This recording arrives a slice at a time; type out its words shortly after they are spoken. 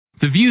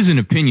The views and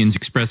opinions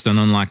expressed on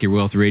Unlock Your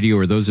Wealth Radio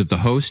are those of the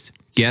host,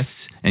 guests,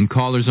 and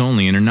callers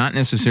only and are not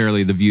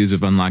necessarily the views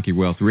of Unlock Your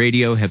Wealth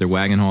Radio, Heather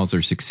Wagenhals,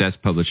 or Success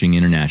Publishing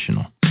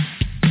International.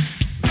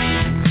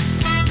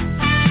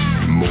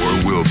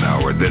 More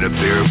willpower than a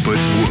barefoot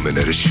woman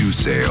at a shoe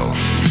sale.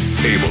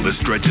 Able to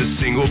stretch a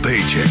single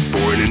paycheck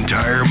for an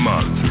entire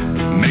month.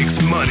 Makes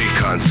money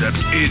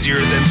concepts easier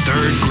than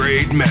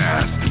third-grade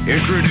math.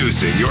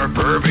 Introducing your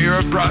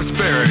purveyor of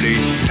prosperity,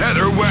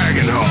 Heather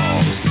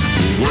Wagenhals.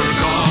 Work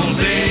all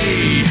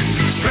day,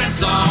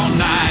 stress all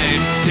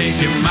night. Take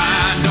your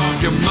mind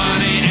off your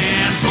money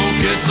and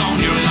focus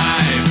on your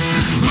life.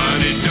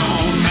 Money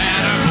don't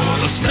matter for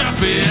the stuff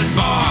it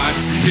bought.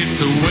 It's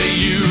the way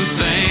you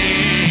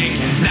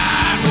think,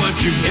 not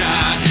what you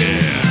got,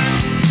 yeah.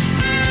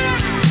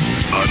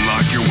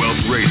 Unlock Your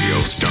Wealth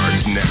Radio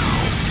starts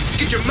now.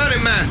 Get your money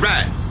mind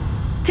right.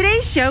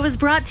 Today's show is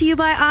brought to you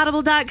by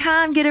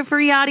Audible.com. Get a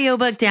free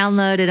audiobook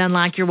download at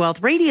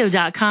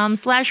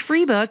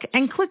unlockyourwealthradio.com/freebook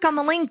and click on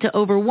the link to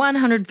over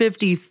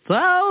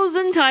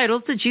 150,000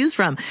 titles to choose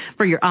from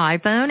for your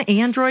iPhone,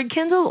 Android,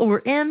 Kindle,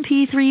 or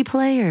MP3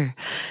 player.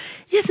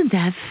 Isn't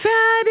that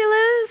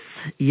fabulous?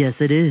 Yes,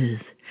 it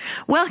is.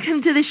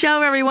 Welcome to the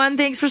show, everyone.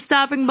 Thanks for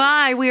stopping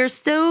by. We are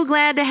so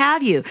glad to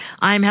have you.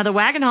 I'm Heather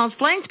Wagenhals,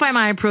 flanked by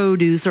my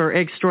producer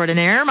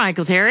extraordinaire,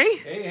 Michael Terry.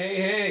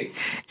 Hey.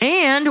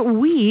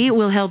 And we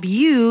will help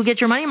you get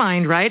your money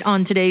mind right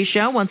on today's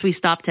show once we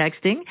stop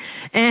texting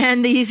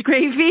and these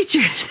great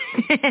features.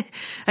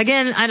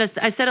 Again, I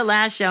said it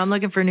last show. I'm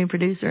looking for a new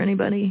producer.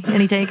 Anybody?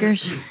 Any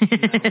takers?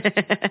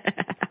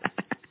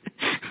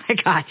 I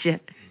gotcha.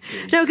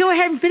 So go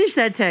ahead and finish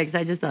that text.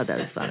 I just thought that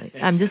was funny.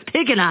 I'm just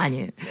picking on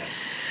you.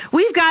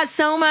 We've got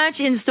so much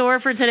in store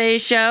for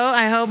today's show.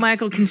 I hope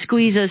Michael can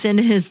squeeze us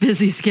into his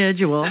busy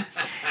schedule,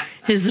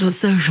 his little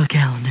social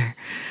calendar.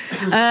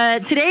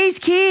 Today's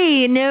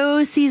key,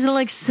 no seasonal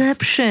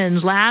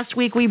exceptions. Last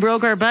week we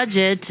broke our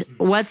budget.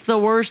 What's the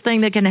worst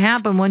thing that can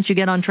happen once you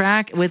get on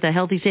track with a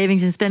healthy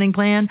savings and spending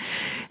plan?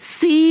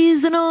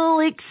 Seasonal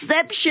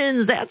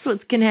exceptions. That's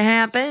what's going to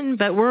happen,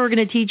 but we're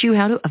going to teach you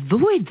how to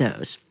avoid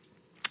those.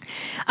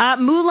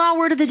 Moolah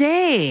word of the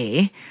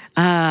day.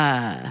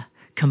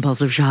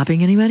 Compulsive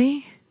shopping,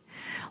 anybody?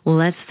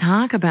 Let's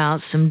talk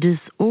about some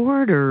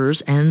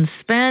disorders and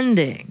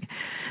spending.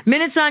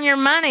 Minutes on your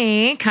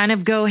money kind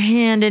of go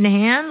hand in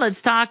hand. Let's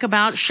talk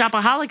about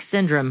shopaholic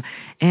syndrome.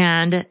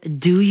 And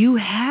do you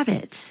have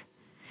it?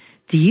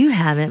 Do you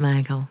have it,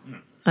 Michael?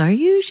 Are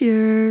you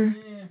sure?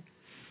 Yeah.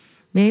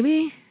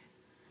 Maybe?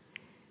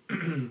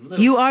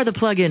 You are the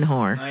plug-in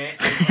whore.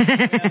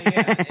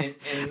 Yeah.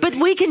 But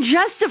we can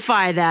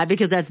justify that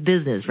because that's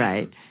business,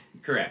 right?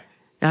 Correct.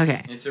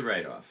 Okay. It's a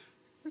write-off.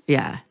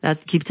 Yeah,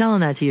 keep telling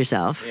that to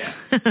yourself. Yeah.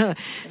 And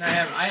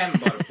I haven't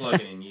bought a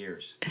plug-in in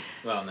years.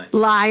 Well, not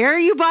Liar,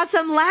 you bought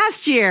some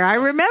last year. I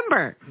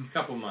remember. a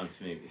couple months,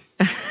 maybe.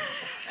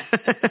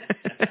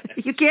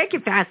 You can't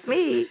get past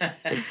me.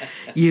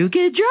 You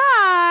can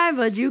drive,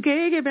 but you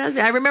can't get past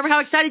me. I remember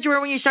how excited you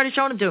were when you started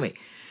showing them to me.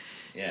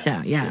 Yeah.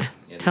 So, yeah.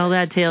 Tell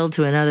that tale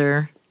to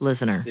another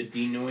listener. The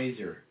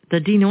denoiser. The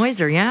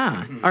denoiser,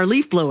 yeah. Our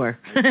leaf blower.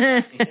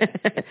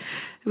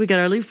 We got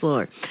our leaf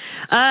blower.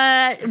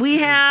 We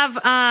have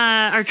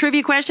our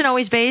trivia question,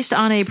 always based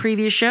on a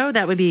previous show.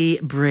 That would be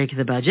Break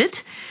the Budget.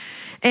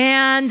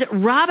 And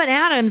Robyn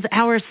Adams,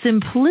 our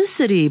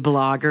simplicity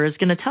blogger, is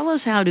going to tell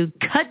us how to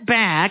cut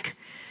back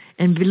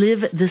and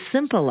live the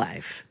simple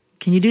life.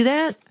 Can you do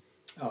that?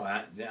 Oh,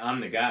 I'm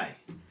the guy.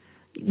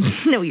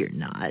 No, you're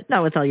not.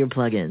 Not with all your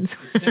plugins.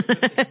 But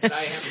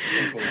I have a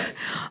simple life.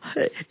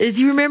 Do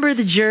you remember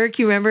The Jerk?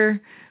 You remember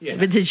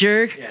with The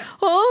Jerk? Yeah.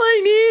 All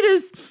I need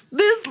is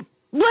this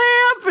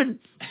lamp and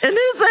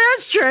this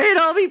ashtray and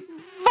I'll be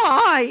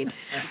fine.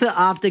 The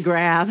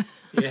optograph.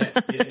 Yeah.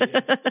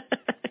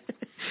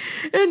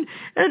 and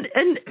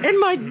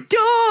my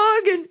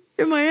dog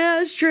and my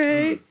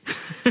ashtray.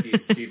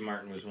 Steve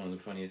Martin was one of the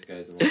funniest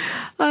guys of all time.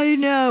 I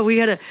know.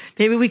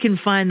 Maybe we can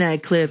find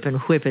that clip and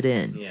whip it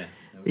in. Yeah.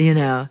 You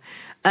know.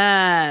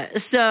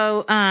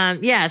 So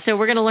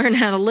we're going to learn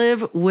how to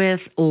live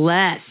with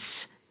less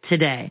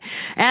today.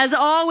 As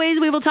always,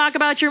 we will talk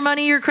about your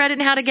money, your credit,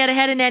 and how to get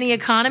ahead in any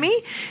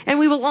economy. And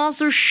we will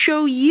also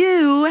show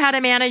you how to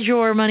manage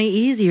your money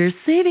easier,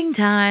 saving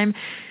time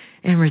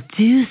and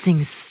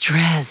reducing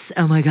stress.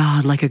 Oh, my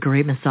God, like a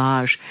great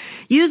massage.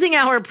 Using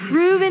our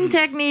proven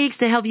techniques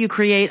to help you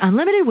create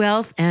unlimited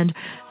wealth and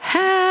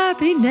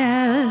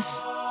happiness.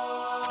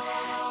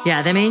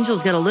 Yeah, them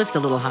angels got to lift a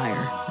little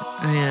higher.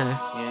 Yeah.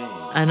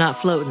 I'm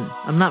not floating.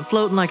 I'm not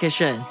floating like I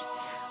should.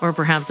 Or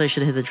perhaps I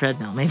should hit the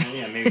treadmill. Maybe.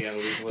 Yeah,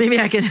 maybe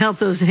I can help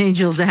those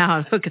angels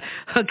out. Hook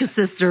a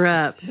sister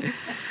up.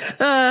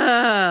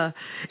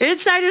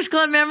 Insiders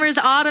Club members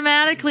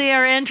automatically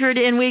are entered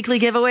in weekly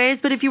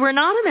giveaways, but if you are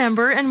not a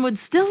member and would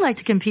still like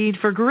to compete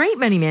for great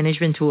money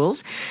management tools,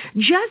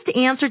 just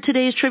answer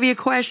today's trivia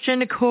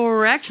question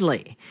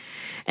correctly.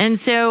 And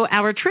so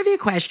our trivia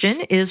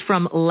question is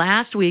from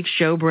last week's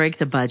show, Break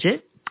the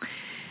Budget.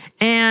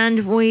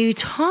 And we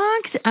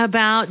talked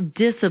about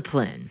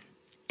discipline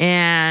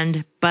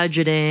and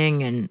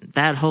budgeting and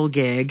that whole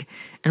gig,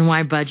 and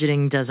why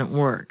budgeting doesn't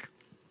work.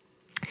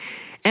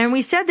 And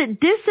we said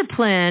that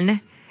discipline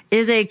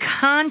is a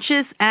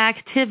conscious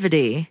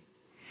activity,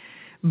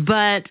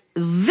 but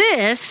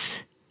this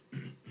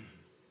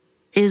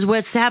is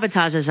what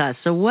sabotages us.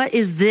 So what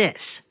is this?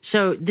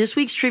 So this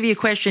week's trivia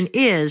question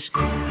is,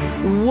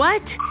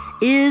 what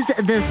is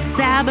the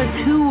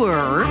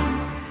saboteur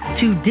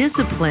to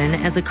discipline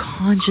as a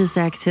conscious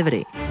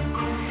activity?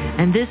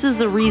 And this is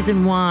the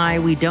reason why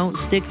we don't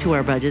stick to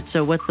our budget.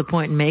 So what's the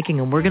point in making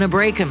them? We're going to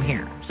break them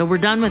here. So we're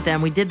done with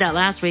them. We did that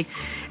last week.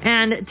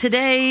 And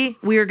today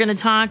we are going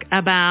to talk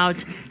about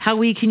how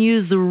we can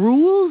use the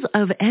rules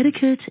of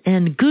etiquette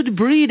and good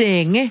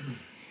breeding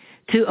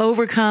to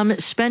overcome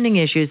spending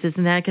issues.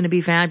 Isn't that going to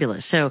be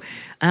fabulous? So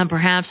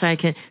perhaps I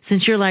can,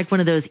 since you're like one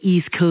of those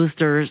East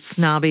Coaster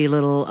snobby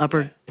little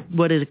upper,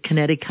 what is it,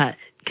 Connecticut.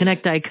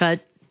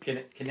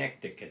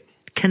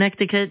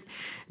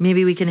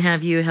 Maybe we can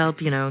have you help,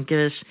 give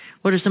us,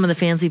 what are some of the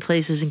fancy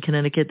places in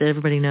Connecticut that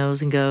everybody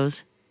knows and goes?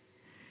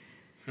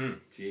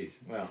 Geez.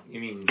 Well, you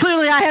mean...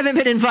 Clearly I haven't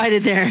been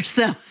invited there,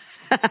 so...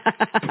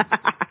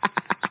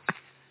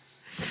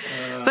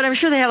 But I'm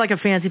sure they have like a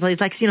fancy place,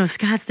 like,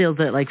 Scottsdale's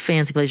a like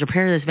fancy place, or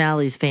Paradise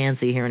Valley's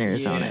fancy here in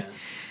Arizona. Yeah.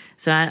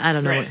 So I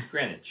don't know.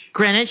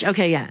 Greenwich?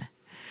 Okay, yeah.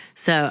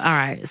 So, all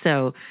right.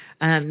 So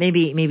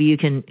maybe you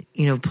can,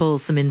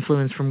 pull some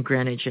influence from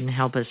Greenwich and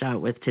help us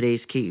out with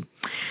today's key.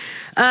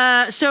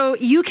 So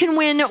you can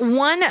win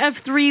one of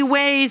three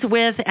ways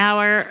with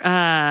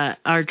our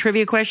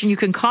trivia question. You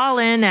can call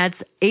in. That's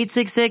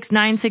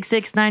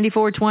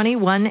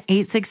 866-966-9420,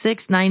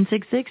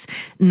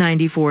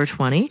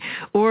 1-866-966-9420.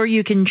 Or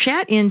you can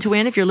chat in to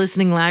win if you're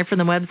listening live from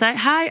the website.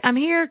 Hi, I'm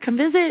here. Come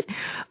visit.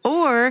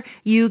 Or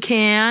you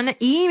can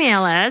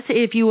email us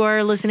if you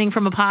are listening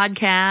from a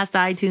podcast,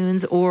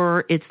 iTunes,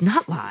 or it's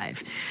not live.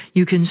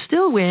 You can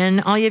still win.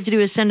 All you have to do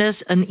is send us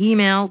an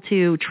email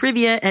to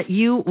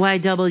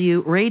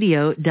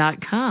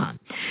trivia@uywradio.com.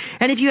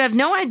 And if you have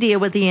no idea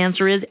what the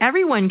answer is,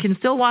 everyone can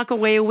still walk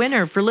away a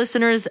winner. For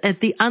listeners at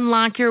the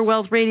Unlock Your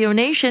Wealth Radio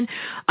Nation,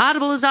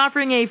 Audible is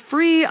offering a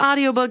free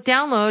audiobook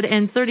download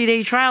and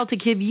 30-day trial to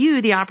give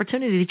you the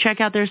opportunity to check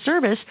out their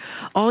service.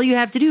 All you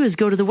have to do is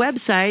go to the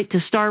website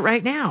to start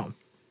right now.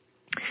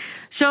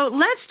 So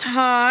let's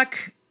talk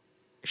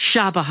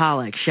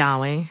shopaholic,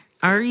 shall we?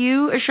 Are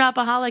you a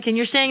shopaholic? And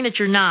you're saying that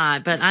you're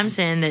not, but I'm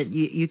saying that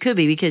you could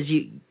be, because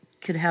you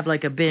could have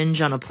like a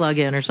binge on a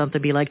plug-in or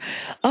something, be like,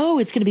 oh,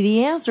 it's going to be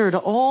the answer to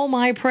all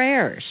my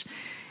prayers.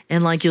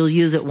 And like you'll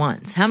use it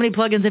once. How many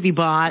plugins have you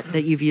bought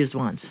that you've used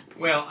once?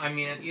 Well, I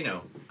mean,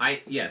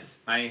 I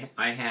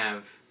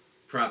have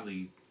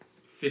probably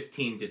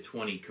 15 to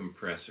 20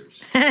 compressors,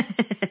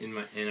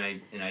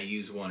 and I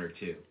use one or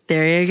two.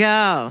 There you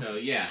go. So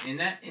yeah, in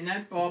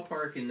that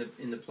ballpark, in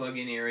the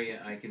plug-in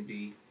area, I can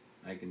be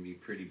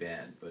pretty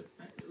bad. But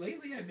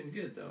lately, I've been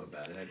good though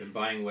about it. I've been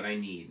buying what I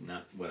need,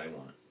 not what I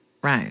want.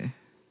 Right.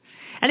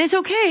 And it's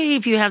okay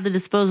if you have the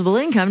disposable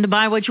income to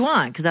buy what you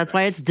want, because that's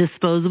why it's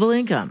disposable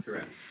income.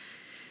 Correct.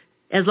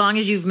 As long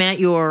as you've met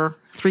your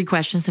 3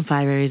 questions and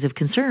 5 areas of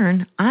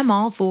concern, I'm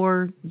all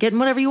for getting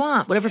whatever you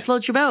want, whatever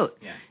floats your boat.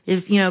 Yeah.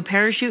 If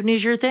parachuting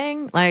is your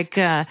thing, like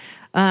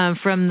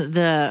from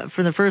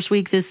the first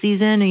week this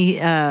season,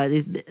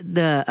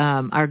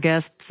 our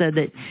guest said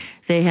that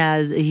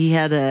he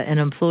had an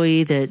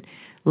employee that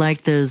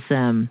liked those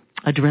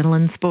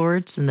adrenaline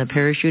sports and the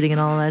parachuting and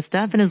all that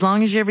stuff. And as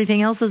long as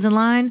everything else is in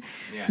line,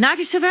 knock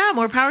yourself out.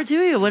 More power to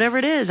you, whatever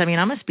it is. I mean,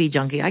 I'm a speed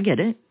junkie. I get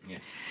it. Yeah.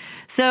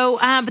 So,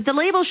 but the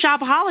label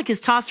shopaholic is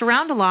tossed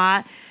around a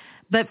lot.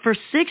 But for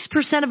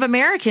 6% of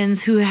Americans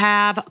who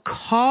have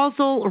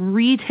causal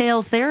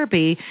retail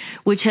therapy,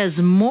 which has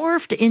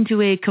morphed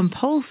into a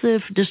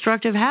compulsive,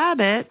 destructive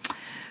habit,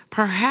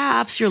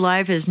 perhaps your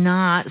life is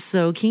not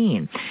so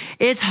keen.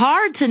 It's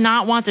hard to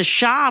not want to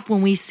shop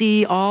when we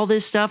see all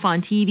this stuff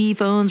on TV,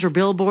 phones, or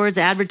billboards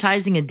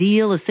advertising a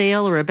deal, a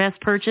sale, or a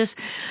best purchase,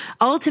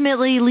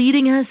 ultimately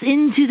leading us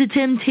into the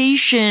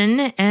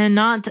temptation and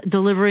not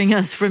delivering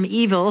us from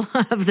evil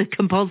of the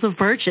compulsive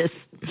purchase.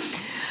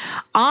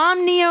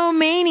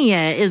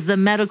 Omniomania is the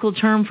medical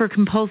term for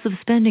compulsive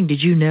spending.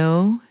 Did you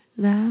know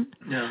that?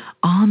 No.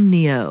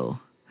 Omniomania.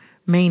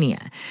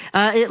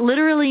 It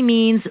literally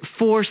means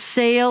for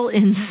sale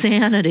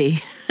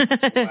insanity.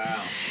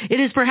 Wow. It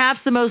is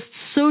perhaps the most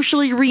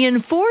socially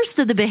reinforced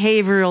of the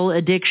behavioral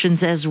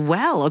addictions as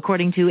well,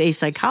 according to a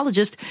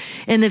psychologist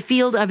in the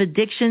field of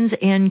addictions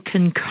and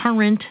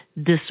concurrent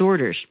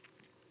disorders.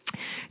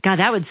 God,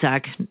 that would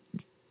suck.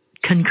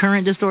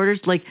 Concurrent disorders?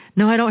 Like,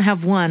 no, I don't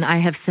have one. I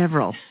have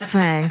several.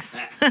 Thanks.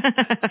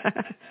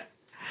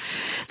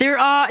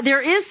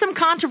 There is some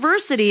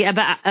controversy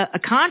about a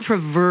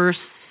controversy.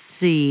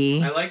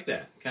 I like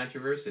that.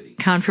 Controversy.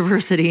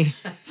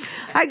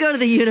 I go to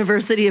the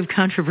University of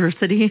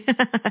Controversy.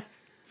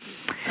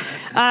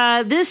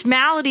 This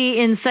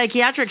malady in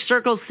psychiatric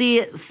circles,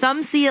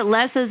 some see it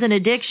less as an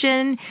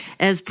addiction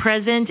as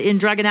present in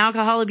drug and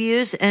alcohol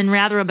abuse, and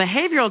rather a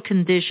behavioral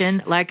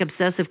condition like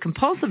obsessive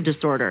compulsive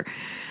disorder.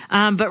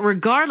 But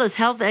regardless,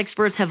 health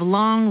experts have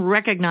long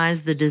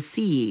recognized the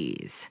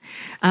disease.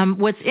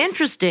 What's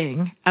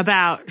interesting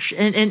about,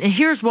 and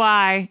here's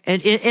why,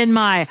 in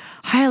my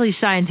highly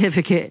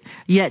scientific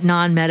yet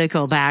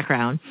non-medical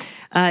background,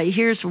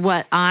 here's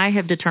what I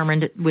have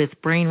determined with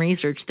brain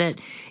research, that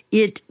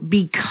it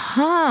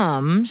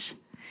becomes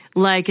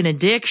like an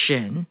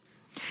addiction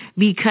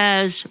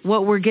because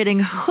what we're getting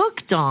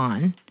hooked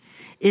on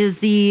is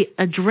the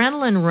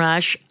adrenaline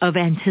rush of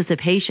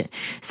anticipation.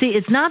 See,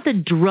 it's not the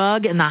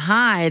drug and the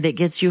high that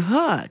gets you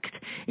hooked.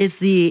 It's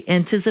the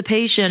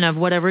anticipation of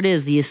whatever it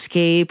is, the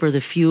escape or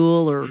the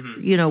fuel or,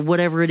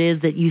 whatever it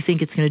is that you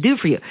think it's going to do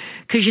for you.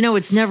 Because,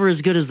 it's never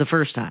as good as the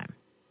first time.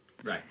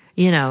 Right.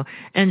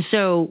 And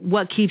so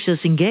what keeps us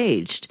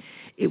engaged?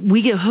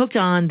 We get hooked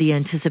on the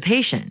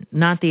anticipation,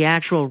 not the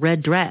actual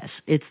red dress.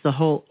 It's the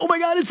whole, oh my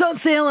God, it's on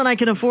sale and I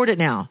can afford it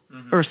now.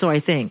 Or so I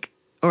think.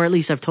 Or at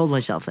least I've told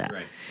myself that.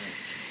 Right.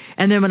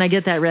 And then when I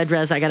get that red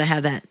dress, I got to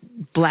have that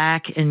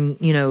black and,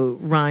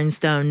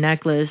 rhinestone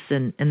necklace.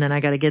 And then I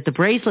got to get the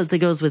bracelet that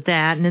goes with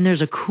that. And then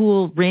there's a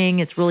cool ring.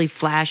 It's really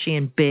flashy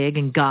and big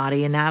and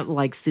gaudy. And that,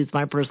 suits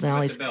my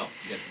personality. You got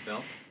the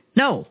belt?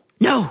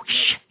 No.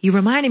 Shh. You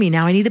reminded me.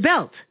 Now I need the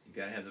belt.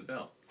 You got to have the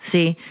belt.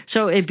 See?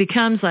 So it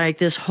becomes like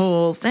this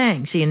whole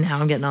thing. See, and now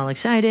I'm getting all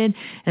excited.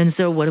 And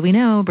so what do we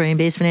know?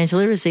 Brain-based financial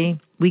literacy.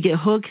 We get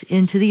hooked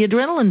into the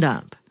adrenaline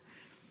dump.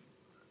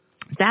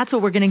 That's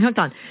what we're getting hooked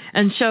on.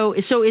 And so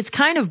it's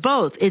kind of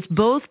both. It's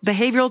both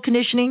behavioral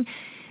conditioning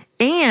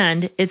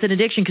and it's an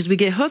addiction because we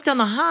get hooked on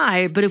the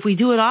high, but if we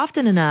do it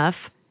often enough,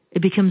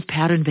 it becomes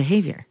pattern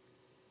behavior.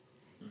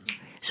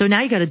 So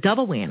now you got a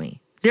double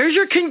whammy. There's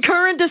your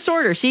concurrent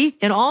disorder. See,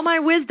 in all my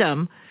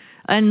wisdom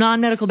and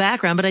non-medical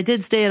background, but I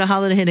did stay at a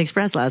Holiday Inn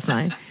Express last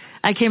night.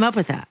 I came up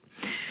with that.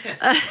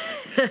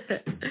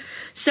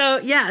 So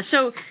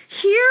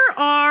here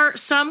are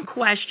some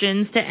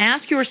questions to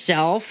ask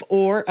yourself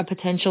or a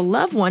potential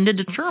loved one to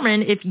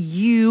determine if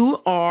you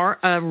are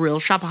a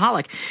real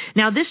shopaholic.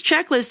 Now, this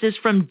checklist is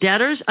from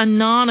Debtors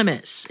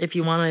Anonymous, if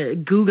you want to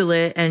Google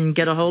it and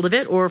get a hold of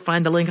it or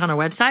find the link on our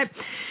website.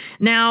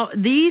 Now,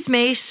 these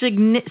may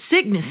signify.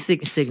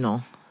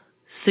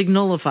 You're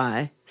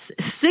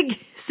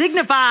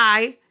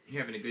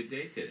having a good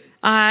day today.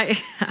 I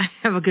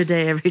have a good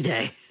day every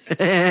day.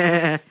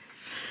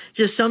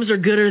 Just some are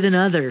gooder than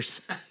others.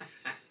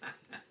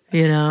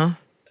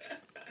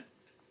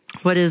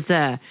 What does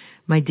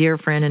my dear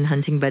friend and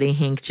hunting buddy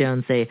Hank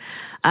Jones say?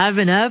 I've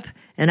been up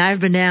and I've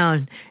been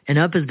down, and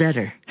up is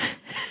better.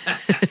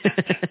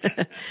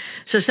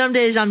 So some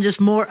days I'm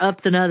just more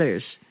up than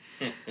others,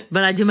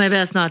 but I do my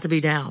best not to be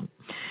down.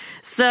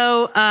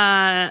 So,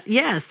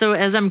 so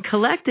as I'm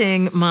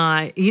collecting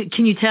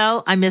can you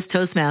tell I missed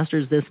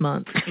Toastmasters this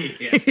month?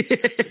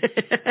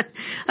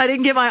 I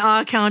didn't get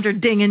my counter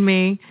dinging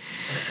me.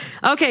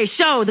 Okay,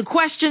 so the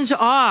questions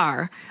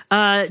are,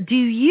 do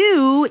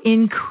you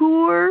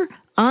incur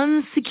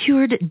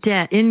unsecured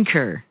debt?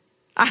 Incur.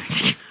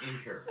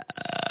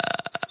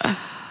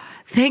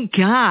 Thank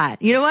God.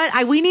 You know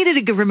what? We needed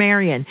a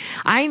grammarian.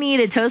 I need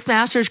a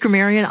Toastmasters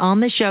grammarian on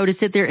the show to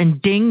sit there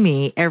and ding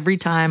me every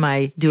time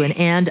I do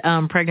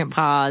an pregnant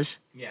pause.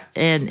 Yeah.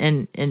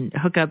 And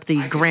hook up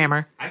the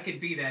grammar. I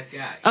could be that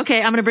guy.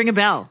 Okay, I'm going to bring a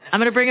bell. I'm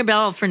going to bring a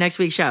bell for next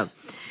week's show.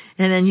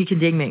 And then you can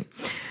ding me.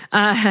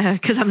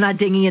 Because I'm not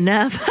dinging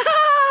enough.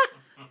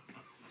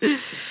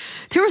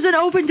 There was an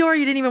open door.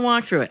 You didn't even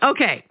walk through it.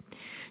 Okay.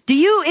 Do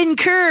you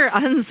incur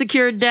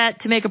unsecured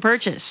debt to make a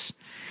purchase?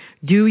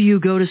 Do you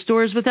go to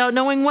stores without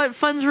knowing what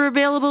funds are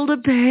available to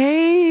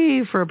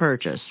pay for a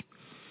purchase?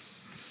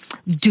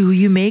 Do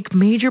you make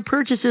major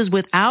purchases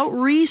without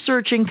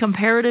researching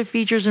comparative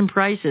features and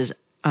prices?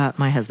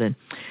 My husband.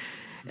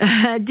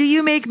 Do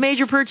you make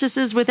major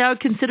purchases without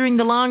considering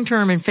the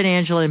long-term and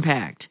financial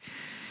impact?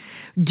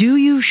 Do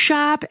you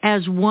shop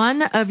as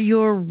one of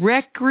your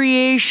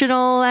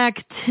recreational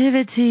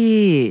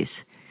activities?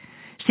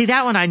 See,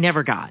 that one I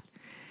never got.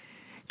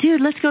 Dude,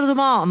 let's go to the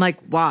mall. I'm like,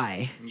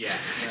 why? Yeah,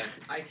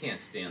 I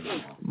can't stand the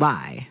mall.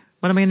 Why?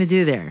 What am I going to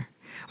do there?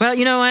 Well,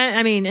 you know what?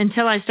 I mean,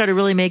 until I started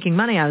really making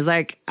money, I was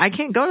like, I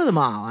can't go to the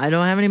mall. I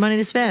don't have any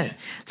money to spend.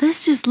 Yeah. Let's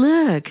just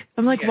look.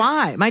 I'm like,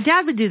 why? My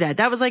dad would do that.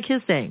 That was like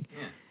his thing.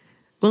 Yeah.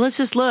 Well, let's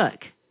just look.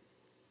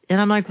 And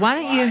I'm like, why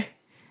don't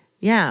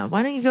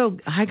you go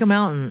hike a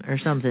mountain or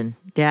something,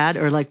 Dad,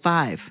 or like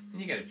 5?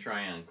 You got to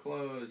try on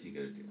clothes. You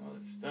got to do all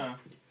that stuff.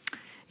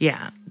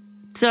 Yeah.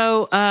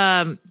 So,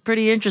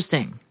 pretty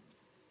interesting.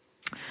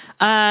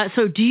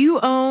 So do you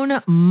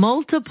own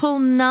multiple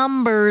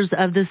numbers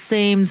of the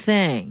same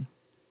thing?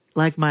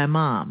 Like my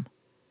mom.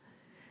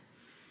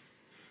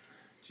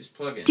 Just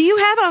plug in. Do you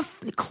have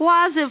a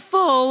closet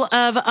full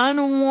of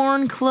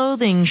unworn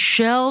clothing,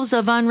 shelves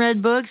of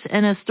unread books,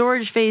 and a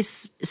storage space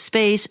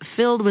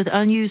filled with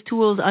unused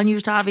tools,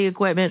 unused hobby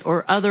equipment,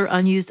 or other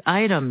unused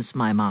items,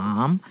 my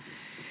mom?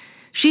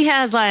 She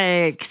has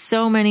like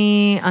so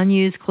many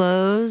unused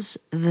clothes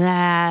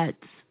that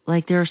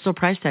like there are still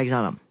price tags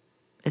on them.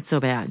 It's so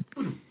bad.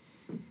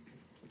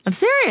 I'm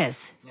serious.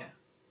 Yeah.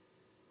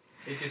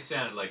 It just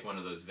sounded like one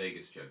of those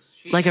Vegas jokes.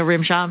 Like a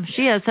rim shop? Yeah.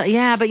 She has,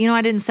 yeah, but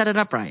I didn't set it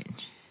up right.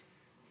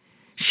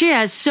 She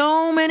has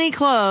so many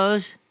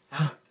clothes.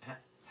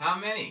 How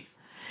many?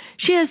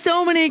 She has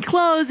so many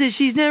clothes that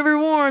she's never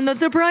worn that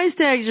the price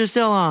tags are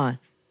still on.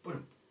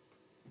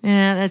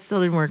 Yeah, that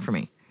still didn't work for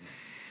me.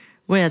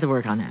 We have to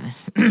work on that.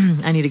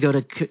 I need to go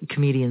to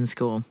comedian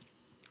school,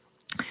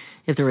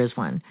 if there is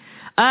one.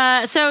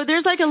 So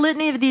there's like a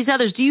litany of these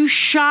others. Do you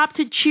shop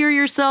to cheer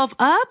yourself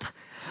up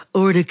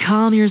or to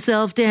calm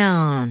yourself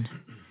down?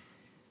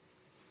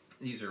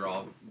 These are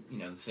all,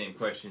 the same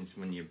questions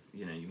when you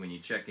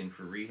check in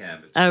for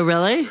rehab. Oh,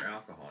 really? For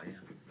alcohol, yeah.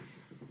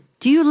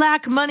 Do you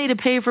lack money to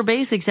pay for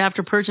basics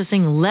after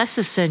purchasing less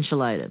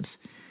essential items?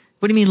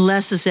 What do you mean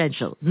less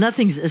essential?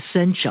 Nothing's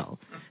essential.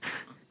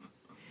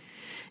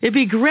 It'd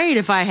be great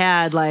if I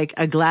had like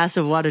a glass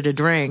of water to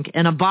drink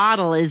and a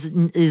bottle is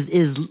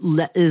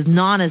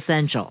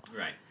non-essential.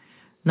 Right.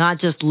 Not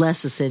just less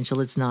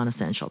essential, it's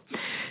non-essential.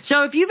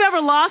 So if you've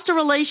ever lost a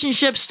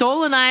relationship,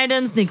 stolen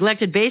items,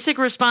 neglected basic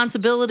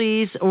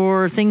responsibilities,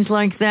 or things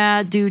like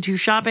that due to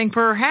shopping,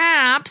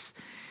 perhaps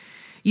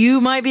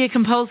you might be a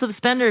compulsive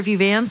spender if you've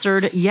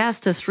answered yes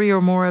to 3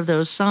 or more of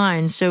those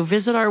signs. So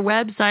visit our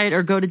website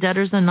or go to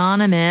Debtors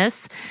Anonymous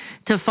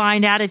to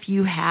find out if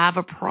you have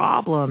a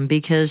problem,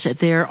 because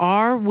there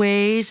are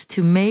ways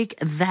to make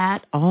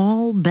that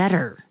all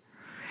better.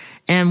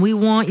 And we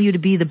want you to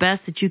be the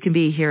best that you can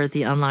be here at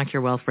the Unlock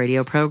Your Wealth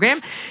radio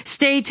program.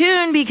 Stay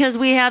tuned because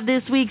we have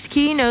this week's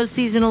key, no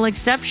seasonal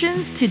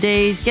exceptions.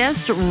 Today's guest,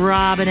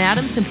 Robyn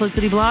Adams,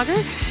 Simplicity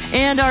blogger,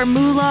 and our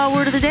Moolah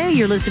word of the day.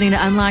 You're listening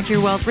to Unlock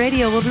Your Wealth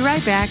Radio. We'll be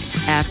right back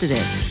after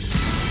this.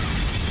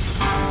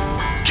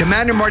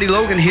 Commander Marty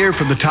Logan here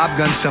from the Top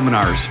Gun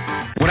Seminars.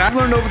 What I've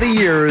learned over the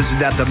years is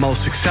that the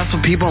most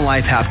successful people in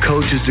life have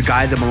coaches to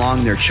guide them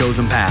along their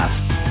chosen path.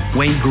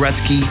 Wayne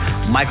Gretzky,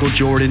 Michael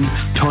Jordan,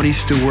 Tony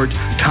Stewart,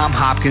 Tom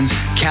Hopkins,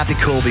 Kathy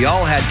Colby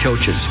all had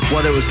coaches.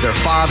 Whether it was their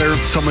father,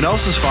 someone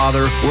else's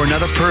father, or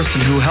another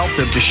person who helped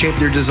them to shape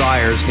their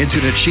desires into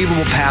an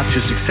achievable path to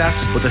success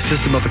with a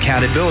system of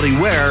accountability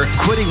where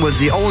quitting was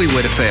the only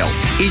way to fail.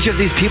 Each of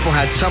these people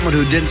had someone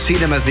who didn't see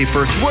them as they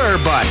first were,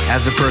 but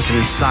as the person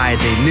inside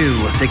they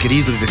knew they could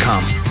easily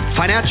become.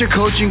 Financial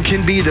coaching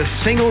can be the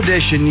single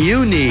addition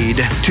you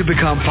need to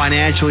become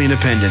financially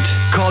independent.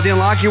 Call the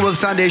Unlock Your Wealth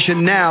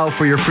Foundation now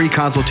for your free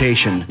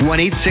consultation.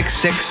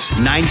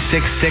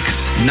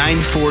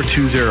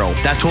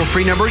 1-866-966-9420. That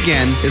toll-free number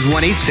again is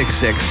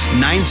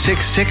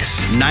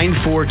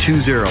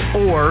 1-866-966-9420.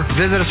 Or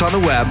visit us on the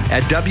web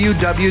at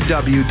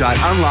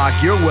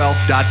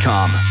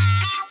www.unlockyourwealth.com.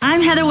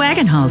 I'm Heather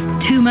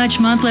Wagenhals. Too much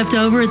month left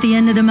over at the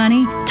end of the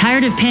money?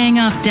 Tired of paying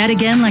off debt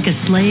again like a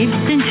slave?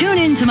 Then tune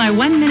in to my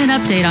 1-minute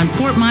update on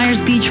Fort Myers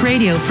Beach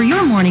Radio for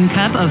your morning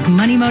cup of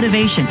money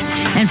motivation.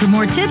 And for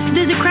more tips,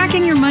 visit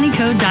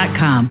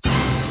crackingyourmoneycode.com.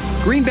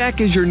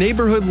 Greenback is your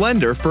neighborhood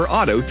lender for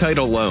auto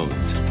title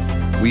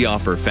loans. We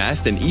offer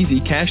fast and easy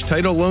cash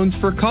title loans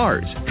for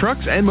cars,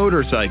 trucks, and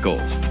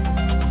motorcycles.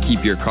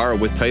 Keep your car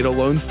with title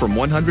loans from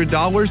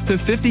 $100 to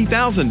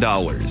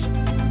 $50,000.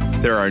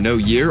 There are no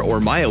year or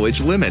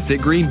mileage limits at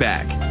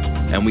Greenback,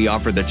 and we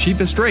offer the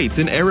cheapest rates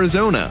in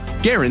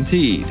Arizona,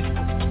 guaranteed.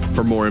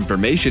 For more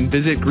information,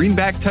 visit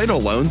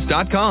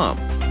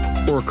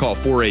greenbacktitleloans.com or call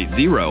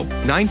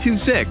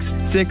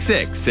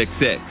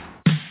 480-926-6666.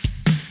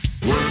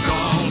 Work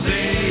all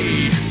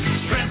day,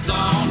 stress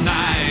all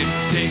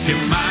night. Take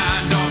your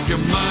mind off your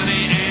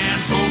money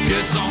and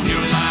focus on your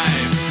life.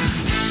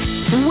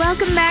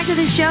 Welcome back to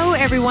the show,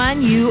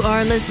 everyone. You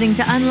are listening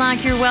to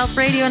Unlock Your Wealth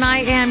Radio, and I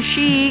am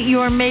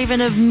your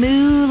maven of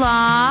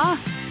Moolah,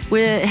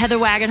 with Heather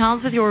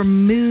Wagenhals with your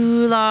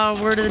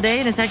Moolah word of the day,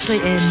 and it's actually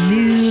a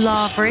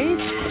Moolah phrase,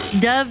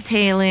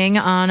 dovetailing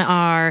on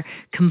our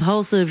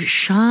compulsive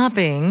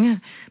shopping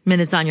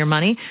minutes on your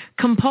money.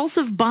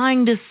 Compulsive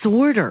buying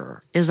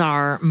disorder is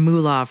our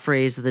Moolah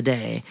phrase of the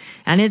day,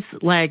 and it's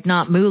like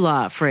not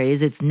Moolah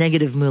phrase, it's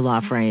negative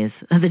Moolah phrase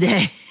of the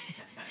day.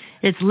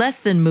 It's less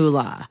than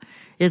Moolah.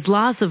 It's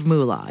loss of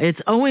moolah. It's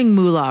owing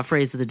moolah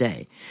phrase of the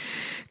day.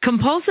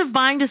 Compulsive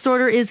buying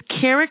disorder is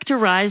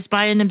characterized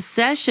by an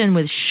obsession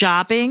with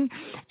shopping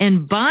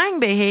and buying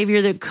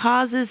behavior that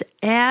causes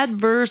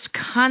adverse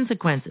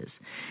consequences.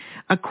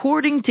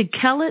 According to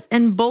Kellett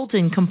and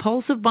Bolton,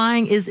 compulsive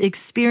buying is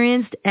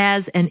experienced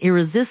as an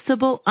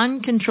irresistible,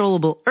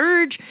 uncontrollable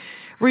urge,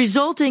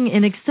 resulting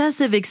in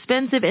excessive,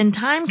 expensive, and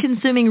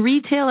time-consuming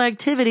retail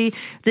activity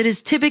that is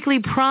typically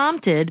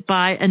prompted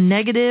by a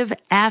negative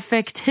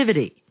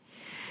affectivity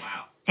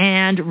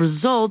and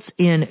results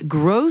in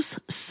gross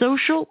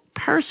social,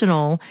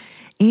 personal,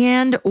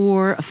 and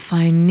or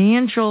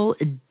financial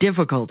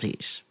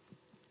difficulties.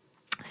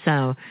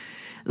 So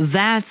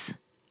that's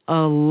a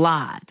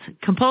lot.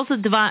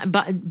 Compulsive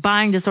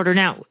buying disorder.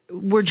 Now,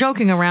 we're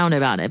joking around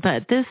about it,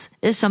 but this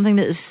is something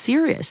that is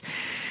serious.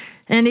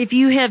 And if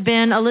you have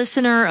been a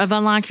listener of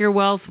Unlock Your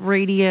Wealth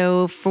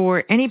Radio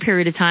for any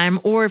period of time,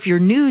 or if you're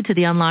new to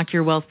the Unlock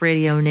Your Wealth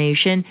Radio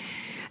Nation,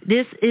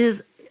 this is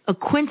a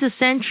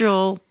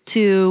quintessential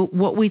to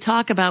what we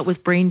talk about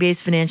with brain-based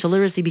financial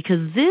literacy,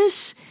 because this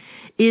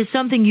is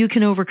something you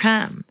can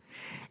overcome.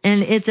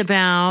 And it's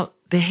about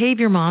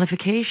behavior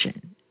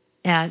modification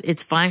at its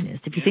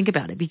finest, if you think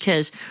about it,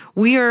 because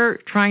we are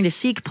trying to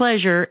seek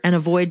pleasure and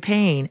avoid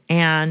pain,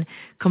 and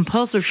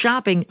compulsive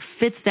shopping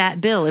fits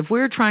that bill. If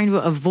we're trying to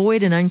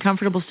avoid an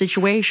uncomfortable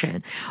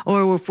situation,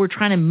 or if we're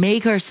trying to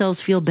make ourselves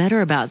feel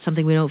better about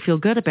something we don't feel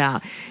good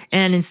about,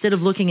 and instead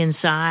of looking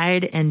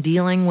inside and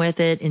dealing with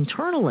it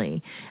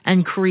internally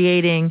and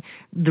creating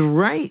the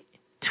right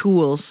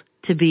tools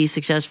to be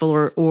successful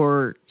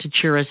or to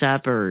cheer us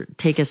up or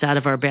take us out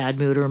of our bad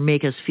mood or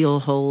make us feel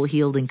whole,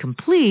 healed, and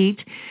complete,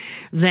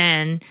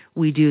 then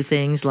we do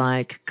things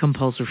like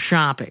compulsive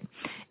shopping.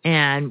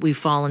 And we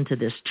fall into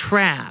this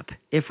trap,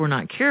 if we're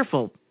not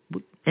careful,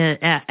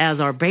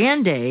 as our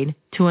Band-Aid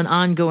to an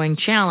ongoing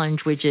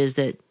challenge, which is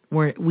that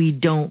we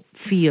don't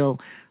feel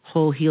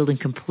whole, healed, and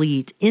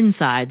complete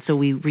inside, so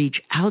we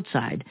reach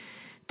outside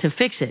to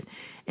fix it.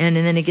 And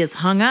then it gets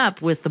hung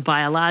up with the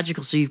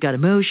biological. So you've got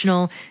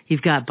emotional,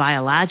 you've got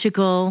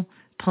biological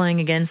playing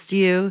against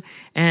you,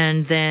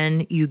 and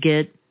then you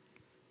get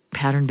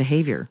pattern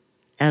behavior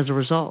as a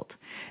result.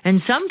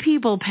 And some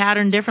people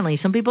pattern differently.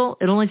 Some people,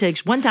 it only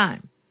takes one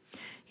time.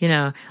 You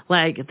know,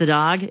 like the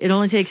dog, it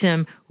only takes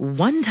him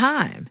one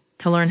time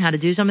to learn how to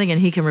do something,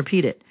 and he can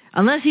repeat it.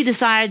 Unless he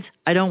decides,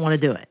 I don't want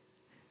to do it.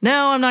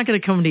 No, I'm not going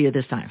to come to you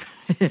this time.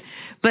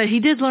 But he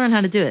did learn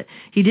how to do it.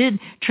 He did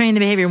train the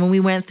behavior. When we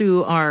went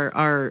through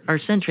our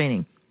scent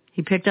training,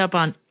 he picked up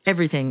on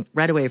everything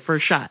right away,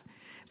 first shot.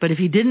 But if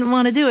he didn't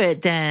want to do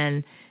it,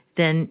 then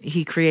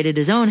he created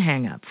his own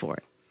hang-up for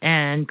it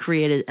and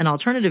created an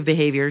alternative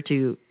behavior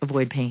to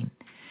avoid pain.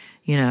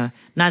 You know,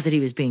 not that he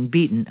was being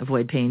beaten,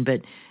 avoid pain,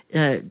 but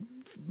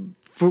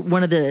for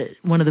one of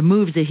the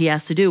moves that he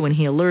has to do when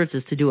he alerts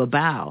is to do a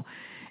bow.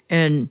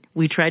 And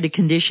we tried to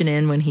condition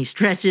in when he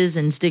stretches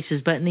and sticks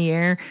his butt in the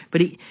air, but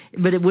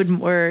it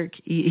wouldn't work.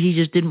 He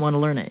just didn't want to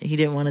learn it. He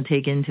didn't want to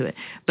take into it.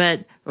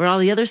 But for all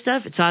the other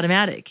stuff, it's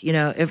automatic. You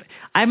know, if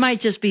I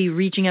might just be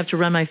reaching up to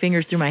run my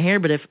fingers through my hair,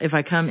 but if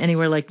I come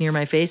anywhere like near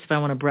my face, if I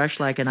want to brush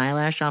like an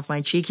eyelash off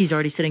my cheek, he's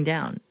already sitting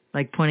down.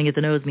 Like pointing at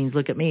the nose means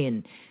look at me,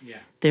 and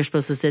they're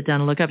supposed to sit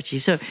down and look up at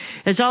you. So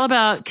it's all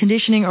about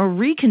conditioning or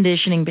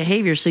reconditioning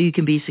behavior so you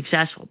can be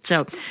successful.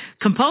 So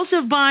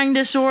compulsive buying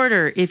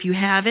disorder, if you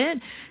have it,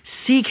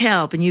 seek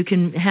help, and you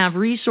can have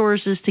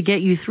resources to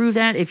get you through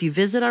that if you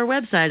visit our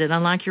website at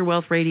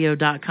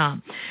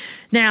unlockyourwealthradio.com.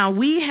 Now,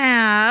 we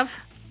have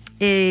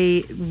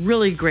a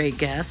really great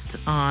guest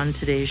on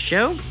today's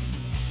show.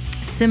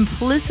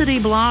 Simplicity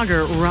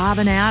blogger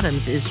Robyn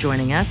Adams is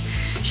joining us.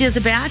 She has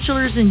a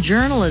bachelor's in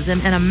journalism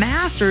and a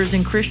master's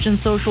in Christian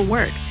social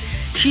work.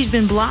 She's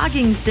been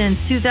blogging since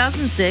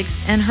 2006,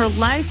 and her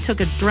life took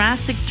a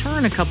drastic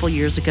turn a couple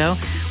years ago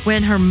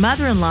when her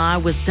mother-in-law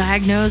was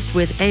diagnosed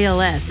with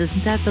ALS.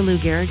 Isn't that the Lou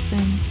Gehrig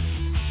thing?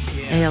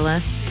 Yeah.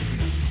 ALS?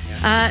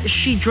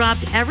 She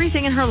dropped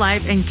everything in her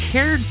life and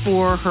cared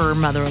for her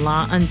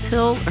mother-in-law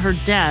until her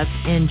death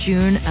in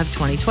June of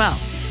 2012.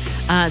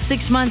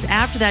 6 months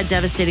after that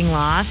devastating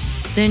loss,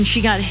 then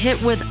she got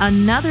hit with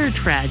another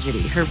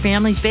tragedy. Her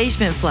family's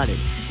basement flooded.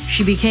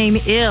 She became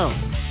ill.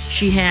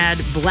 She had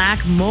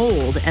black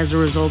mold as a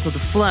result of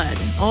the flood.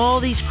 And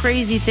all these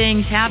crazy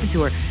things happened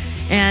to her.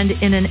 And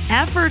in an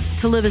effort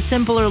to live a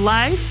simpler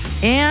life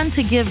and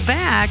to give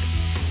back,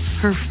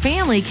 her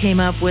family came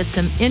up with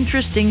some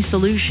interesting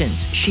solutions.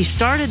 She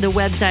started the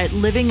website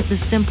Living the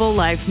Simple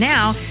Life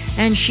Now,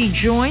 and she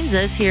joins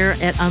us here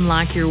at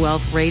Unlock Your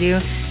Wealth Radio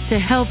to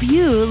help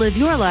you live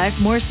your life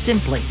more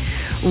simply.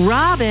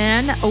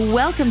 Robyn,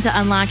 welcome to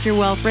Unlock Your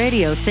Wealth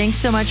Radio. Thanks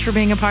so much for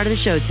being a part of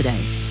the show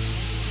today.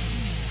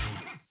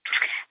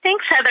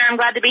 Thanks, Heather. I'm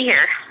glad to be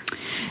here.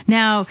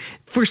 Now,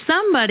 for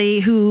somebody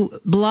who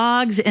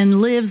blogs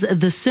and lives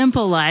the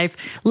simple life,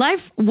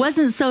 life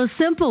wasn't so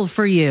simple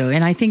for you,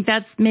 and I think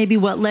that's maybe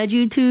what led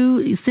you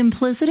to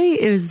simplicity.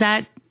 Is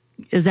that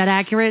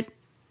accurate?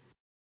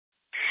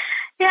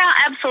 Yeah,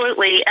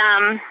 absolutely.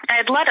 I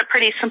had led a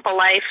pretty simple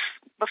life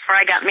before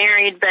I got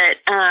married, but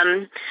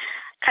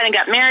kind of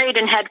got married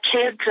and had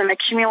kids and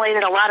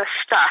accumulated a lot of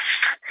stuff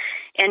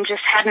and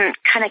just hadn't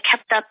kind of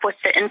kept up with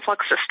the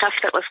influx of stuff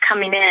that was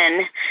coming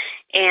in,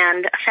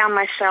 and found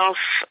myself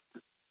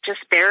just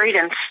buried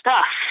in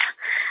stuff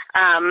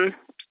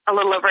a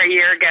little over a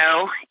year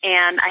ago.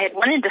 And I had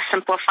wanted to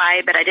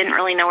simplify, but I didn't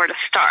really know where to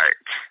start.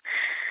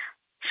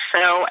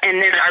 So,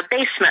 and then our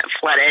basement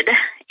flooded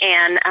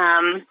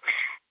and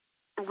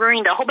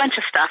ruined a whole bunch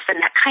of stuff,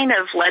 and that kind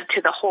of led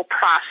to the whole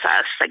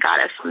process that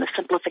got us on the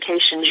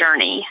simplification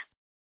journey.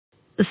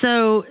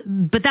 So,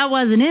 but that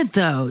wasn't it,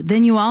 though.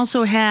 Then you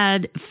also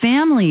had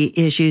family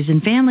issues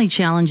and family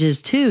challenges,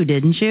 too,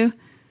 didn't you?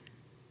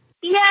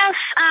 Yes.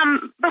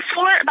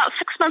 About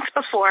 6 months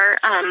before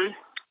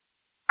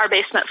our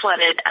basement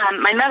flooded,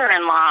 my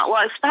mother-in-law,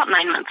 well, it was about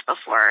 9 months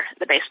before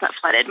the basement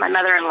flooded, my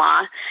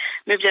mother-in-law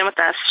moved in with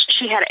us.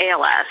 She had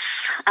ALS,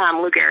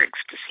 Lou Gehrig's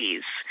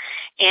disease,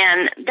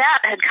 and that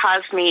had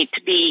caused me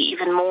to be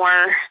even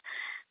more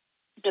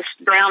just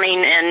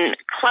drowning in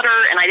clutter,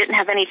 and I didn't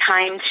have any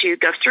time to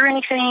go through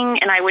anything,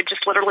 and I would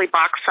just literally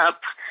box up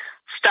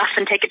stuff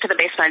and take it to the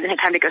basement. I didn't have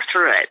time to go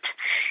through it.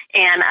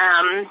 And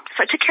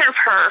so I took care of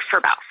her for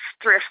about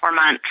 3 or 4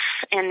 months,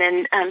 and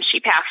then she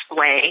passed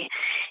away.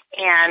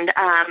 And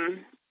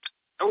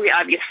we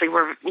obviously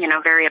were,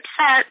 very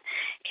upset,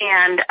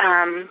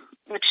 and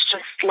which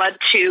just led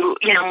to,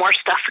 more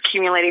stuff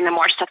accumulating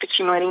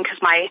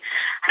because my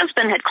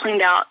husband had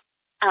cleaned out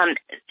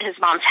his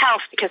mom's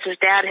house because his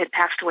dad had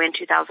passed away in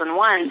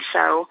 2001.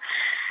 So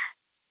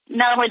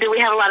not only do we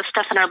have a lot of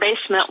stuff in our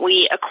basement,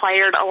 we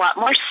acquired a lot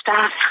more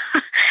stuff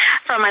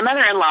from my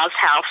mother-in-law's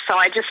house. So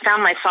I just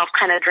found myself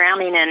kind of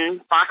drowning in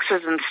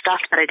boxes and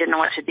stuff that I didn't know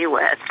what to do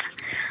with.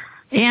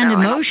 And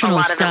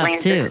emotional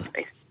stuff, too.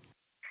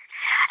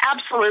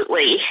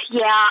 Absolutely.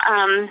 Yeah.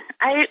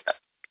 I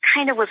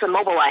kind of was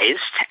immobilized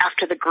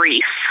after the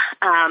grief.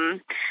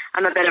 I'm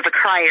a bit of a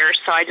crier,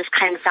 so I just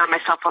kind of found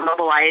myself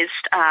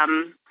immobilized.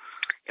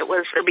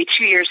 It'll be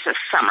 2 years this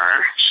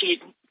summer.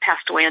 She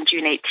passed away on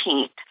June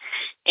 18th.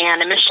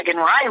 And in Michigan,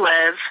 where I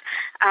live,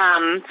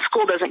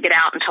 school doesn't get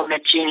out until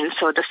mid-June,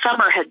 so the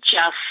summer had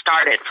just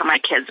started for my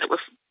kids. It was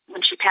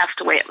when she passed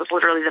away. It was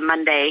literally the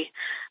Monday,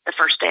 the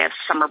first day of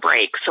summer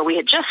break. So we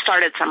had just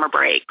started summer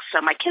break.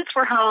 So my kids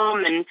were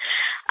home, and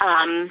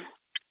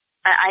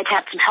I'd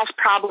had some health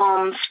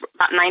problems.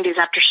 About 9 days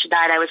after she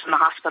died, I was in the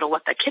hospital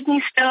with a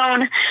kidney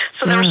stone.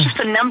 So there was just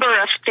a number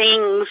of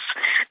things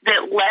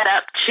that led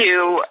up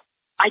to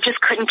I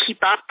just couldn't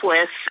keep up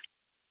with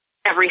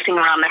everything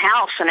around the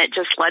house, and it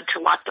just led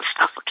to lots of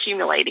stuff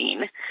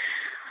accumulating.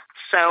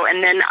 So,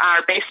 and then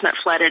our basement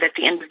flooded at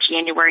the end of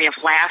January of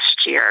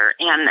last year,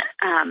 and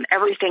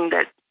everything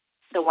that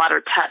the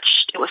water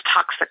touched, it was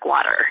toxic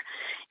water.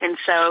 And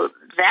so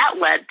that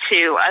led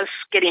to us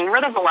getting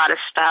rid of a lot of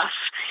stuff,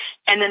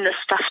 and then the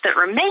stuff that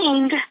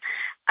remained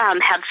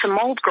had some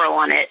mold grow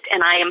on it,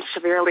 and I am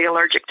severely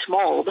allergic to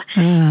mold.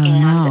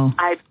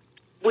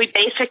 We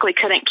basically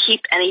couldn't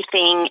keep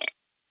anything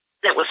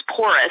that was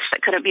porous,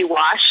 that couldn't be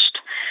washed,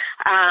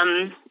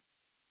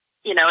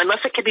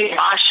 unless it could be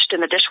washed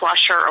in the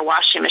dishwasher or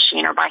washing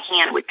machine or by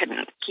hand, we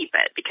couldn't keep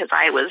it because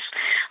I was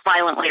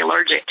violently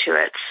allergic to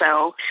it.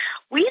 So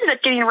we ended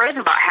up getting rid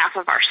of about half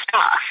of our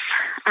stuff.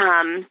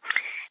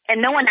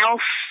 And no one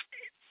else,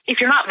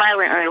 if you're not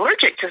violently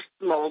allergic to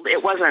mold,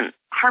 it wasn't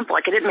harmful.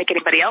 Like, it didn't make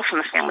anybody else in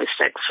the family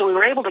sick. So we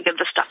were able to give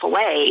the stuff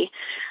away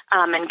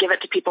and give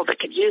it to people that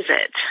could use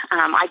it.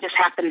 I just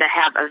happened to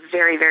have a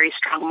very, very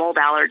strong mold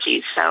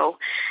allergy. So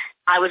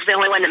I was the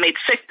only one that made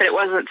sick, but it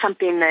wasn't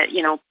something that,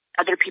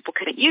 other people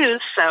couldn't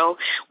use. So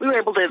we were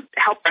able to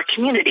help our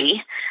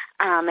community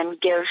and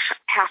give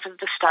half of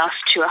the stuff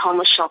to a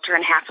homeless shelter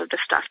and half of the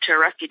stuff to a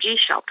refugee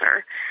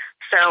shelter.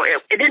 So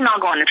it didn't all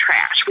go in the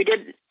trash. We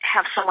did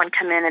have someone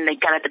come in and they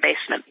gutted the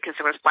basement because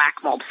there was black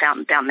mold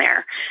found down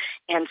there.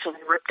 And so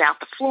they ripped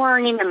out the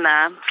flooring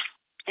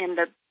and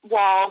the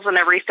walls and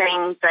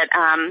everything. But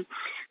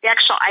the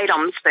actual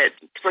items that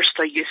were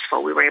still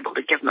useful, we were able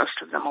to give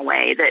most of them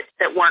away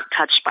that weren't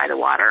touched by the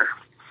water.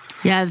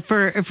 Yeah,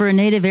 for a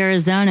native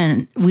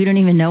Arizonan, we don't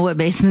even know what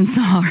basements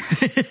are.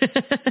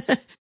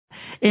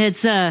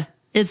 It's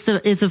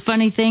a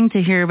funny thing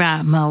to hear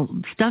about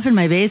stuff in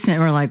my basement.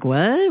 We're like,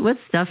 what? What's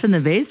stuff in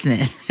the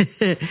basement?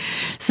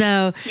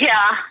 So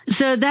yeah.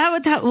 So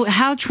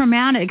how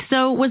traumatic.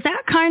 So was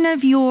that kind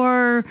of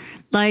your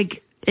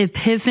like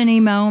epiphany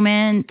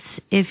moment,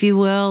 if you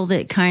will,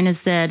 that kind of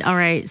said, all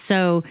right,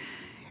 so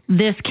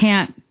this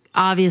can't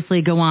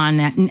obviously go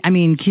on. I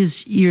mean, because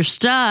your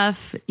stuff,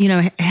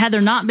 had there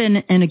not been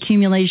an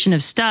accumulation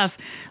of stuff,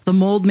 the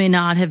mold may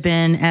not have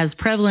been as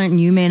prevalent and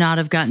you may not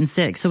have gotten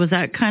sick. So was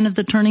that kind of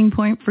the turning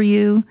point for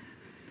you?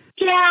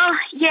 Yeah.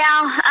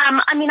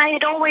 I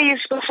had always,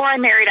 before I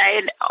married,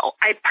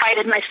 I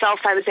prided myself.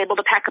 I was able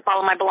to pack up all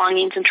of my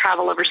belongings and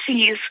travel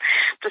overseas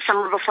the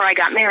summer before I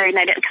got married, and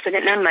I didn't because I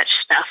didn't know much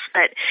stuff.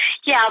 But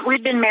yeah,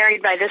 we'd been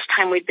married by this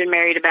time. We'd been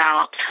married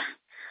about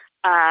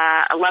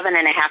 11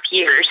 and a half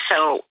years.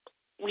 So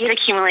we had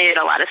accumulated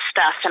a lot of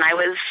stuff, and I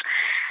was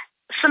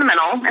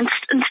sentimental, and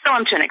still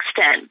am to an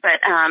extent, but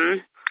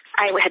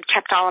I had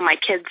kept all of my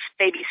kids'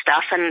 baby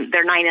stuff, and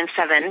they're 9 and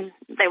 7.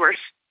 They were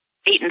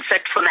 8 and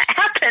 6 when that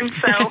happened,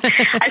 so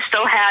I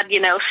still had,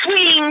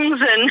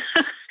 swings and,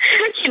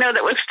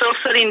 that was still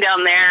sitting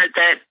down there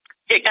that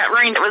it got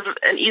rained. It was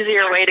an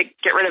easier way to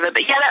get rid of it.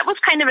 But, yeah, that was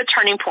kind of a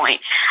turning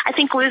point. I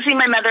think losing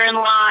my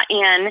mother-in-law,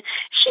 and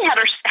she had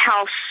her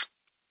house.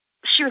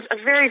 She was a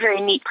very, very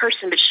neat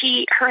person, but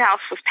her house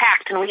was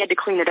packed and we had to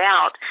clean it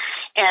out.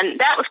 And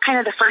that was kind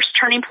of the first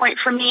turning point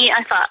for me.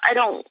 I thought, I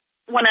don't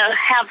want to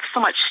have so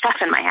much stuff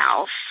in my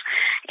house.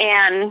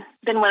 And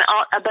then when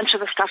a bunch of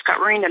the stuff got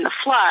ruined in the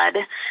flood,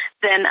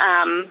 then,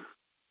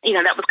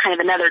 that was kind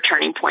of another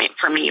turning point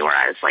for me where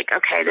I was like,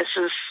 okay, this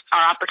is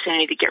our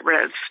opportunity to get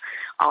rid of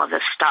all of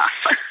this stuff.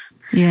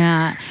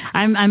 Yeah,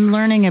 I'm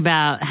learning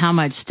about how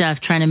much stuff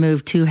trying to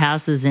move 2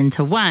 houses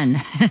into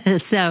one.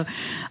 So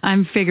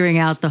I'm figuring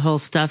out the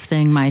whole stuff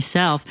thing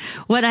myself.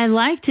 What I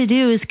like to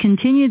do is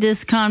continue this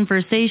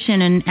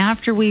conversation, and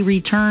after we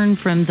return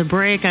from the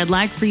break, I'd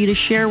like for you to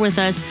share with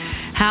us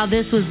how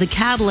this was the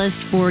catalyst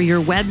for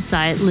your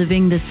website,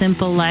 Living the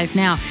Simple Life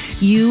Now.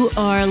 You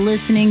are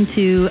listening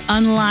to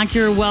Unlock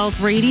Your Wealth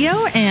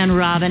Radio, and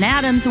Robyn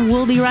Adams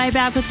will be right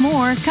back with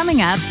more coming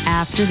up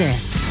after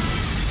this.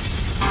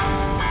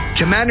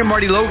 Commander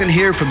Marty Logan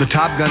here from the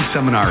Top Gun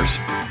Seminars.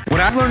 What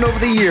I've learned over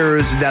the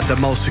years is that the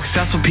most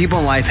successful people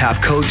in life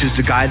have coaches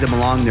to guide them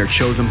along their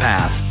chosen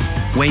path.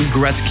 Wayne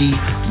Gretzky,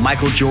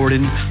 Michael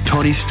Jordan,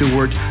 Tony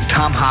Stewart,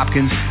 Tom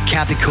Hopkins,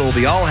 Kathy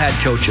Colby all had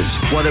coaches.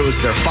 Whether it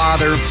was their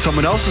father,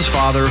 someone else's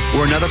father,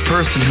 or another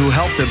person who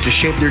helped them to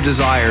shape their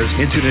desires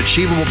into an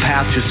achievable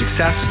path to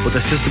success with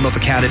a system of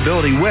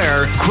accountability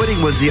where quitting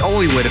was the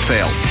only way to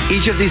fail.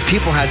 Each of these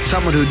people had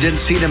someone who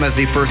didn't see them as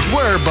they first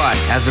were, but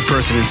as the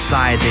person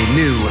inside they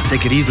knew they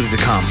could easily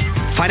become.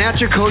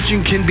 Financial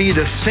coaching can be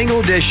the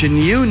single addition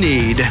you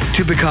need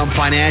to become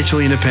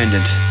financially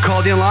independent.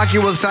 Call the Unlock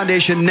Your Wealth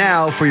Foundation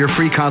now for your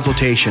free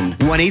consultation.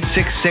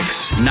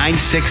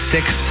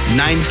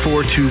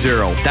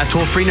 1-866-966-9420. That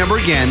toll-free number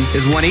again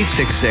is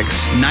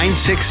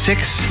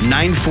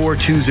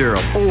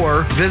 1-866-966-9420.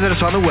 Or visit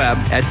us on the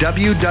web at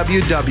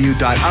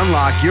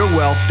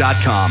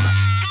www.unlockyourwealth.com.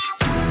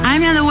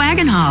 I'm Heather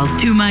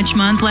Wagenhals. Too much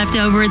month left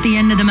over at the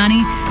end of the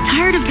money?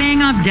 Tired of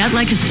paying off debt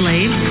like a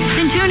slave?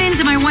 Then tune in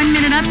to my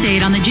 1-minute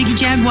update on the Jiggy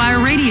Jaguar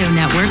Radio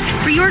Network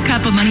for your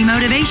cup of money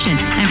motivation.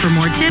 And for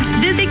more tips,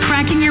 visit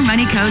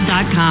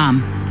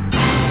crackingyourmoneycode.com.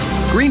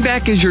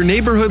 Greenback is your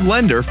neighborhood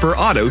lender for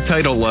auto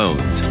title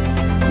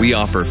loans. We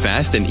offer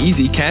fast and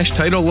easy cash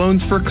title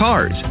loans for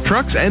cars,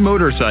 trucks, and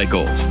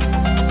motorcycles.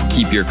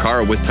 Keep your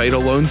car with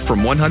title loans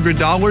from $100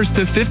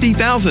 to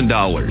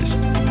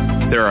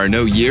 $50,000. There are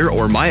no year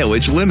or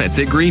mileage limits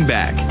at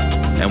Greenback,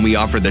 and we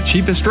offer the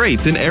cheapest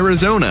rates in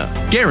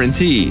Arizona,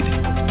 guaranteed.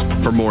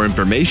 For more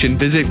information,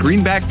 visit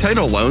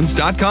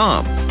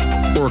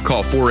greenbacktitleloans.com or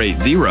call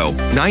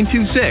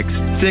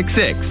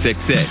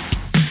 480-926-6666.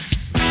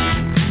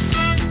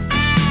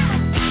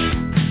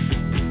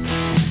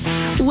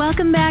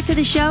 Welcome back to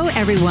the show,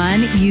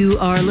 everyone. You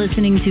are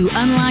listening to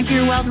Unlock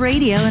Your Wealth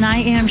Radio, and I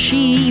am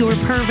your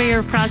purveyor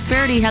of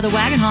prosperity, Heather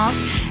Wagenhals,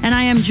 and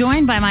I am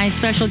joined by my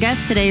special guest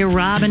today,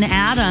 Robyn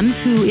Adams,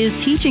 who is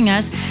teaching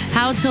us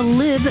how to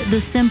live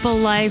the simple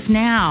life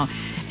now.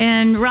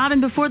 And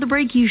Robyn, before the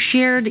break, you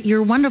shared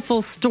your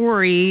wonderful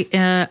story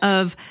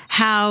of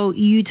how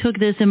you took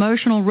this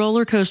emotional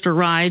roller coaster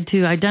ride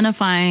to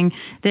identifying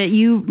that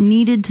you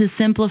needed to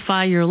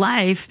simplify your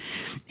life.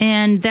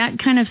 And that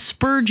kind of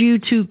spurred you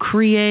to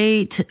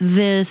create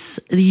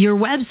your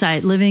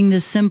website, Living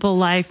the Simple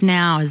Life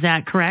Now. Is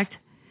that correct?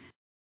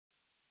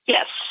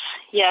 Yes.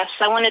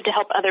 I wanted to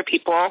help other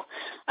people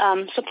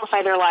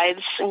simplify their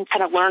lives and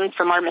kind of learn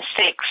from our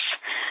mistakes.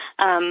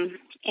 And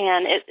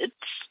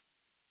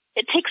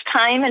it takes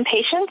time and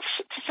patience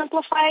to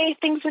simplify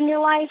things in your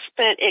life,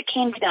 but it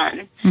can be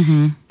done.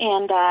 Mm-hmm.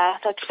 And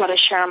that's what I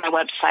share on my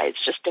website.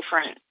 It's just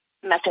different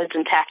methods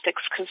and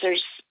tactics because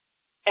there's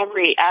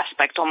every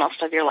aspect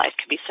almost of your life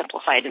can be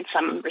simplified in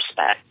some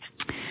respect.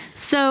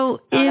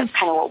 So that's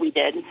kind of what we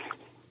did.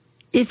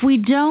 If we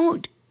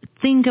don't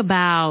think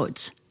about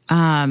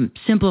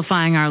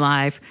simplifying our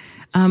life,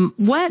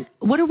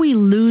 what are we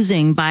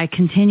losing by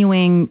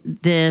continuing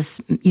this,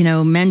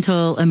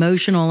 mental,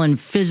 emotional, and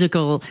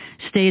physical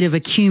state of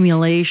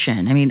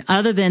accumulation? I mean,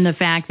 other than the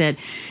fact that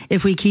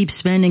if we keep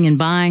spending and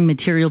buying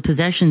material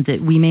possessions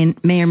that we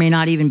may or may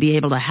not even be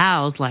able to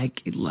house,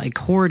 like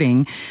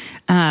hoarding,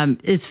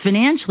 it's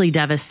financially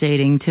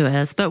devastating to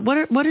us. But what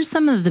are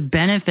some of the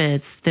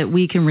benefits that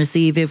we can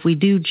receive if we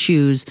do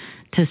choose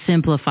to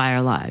simplify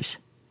our lives?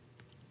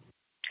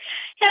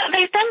 Yeah,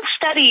 they've done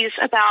studies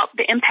about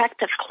the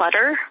impact of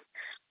clutter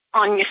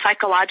on you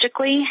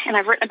psychologically, and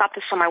I've written about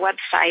this on my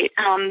website.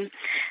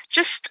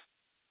 Just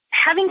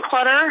having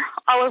clutter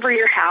all over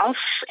your house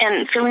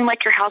and feeling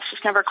like your house is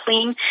never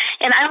clean.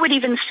 And I would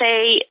even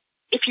say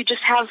if you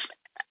just have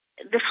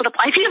this would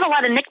apply. If you have a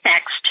lot of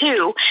knickknacks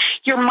too,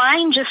 your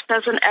mind just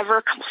doesn't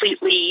ever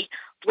completely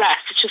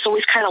rest. It's just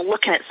always kind of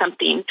looking at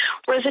something.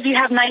 Whereas if you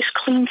have nice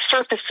clean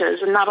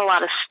surfaces and not a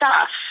lot of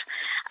stuff,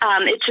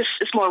 it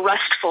just is more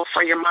restful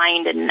for your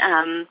mind.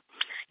 And,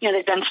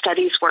 they've done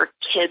studies where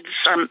kids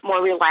are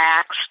more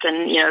relaxed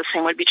and, the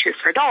same would be true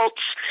for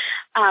adults.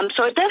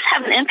 So it does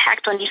have an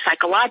impact on you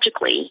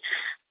psychologically.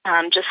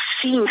 Just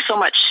seeing so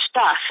much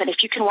stuff. And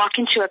if you can walk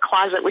into a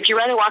closet, would you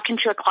rather walk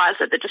into a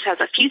closet that just has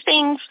a few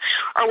things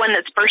or one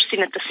that's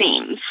bursting at the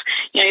seams?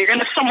 You're going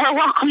to feel more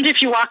welcomed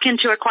if you walk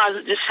into a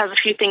closet that just has a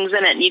few things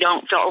in it and you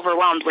don't feel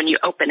overwhelmed when you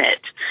open it.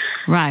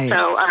 Right.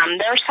 So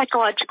there are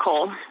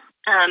psychological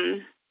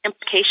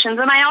implications.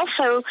 And I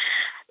also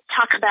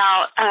talk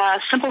about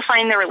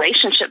simplifying the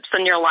relationships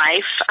in your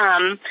life.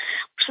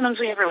 Sometimes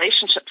we have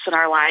relationships in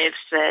our lives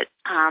that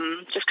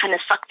just kind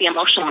of suck the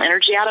emotional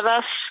energy out of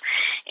us.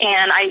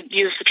 And I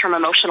use the term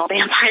emotional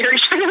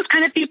vampires for those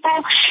kind of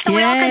people. And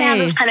we all kind of have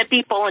those kind of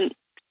people. And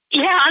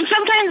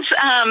sometimes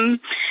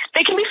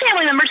they can be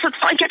family members, so it's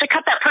not like you have to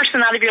cut that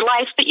person out of your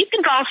life, but you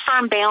can draw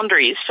firm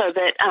boundaries so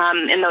that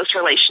in those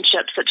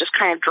relationships that just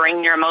kind of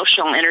drain your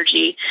emotional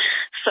energy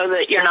so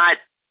that you're not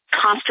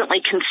constantly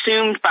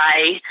consumed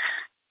by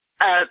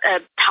a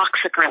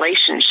toxic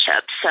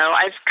relationship. So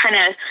I've kind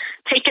of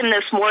taken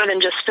this more than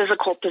just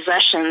physical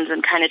possessions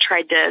and kind of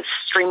tried to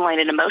streamline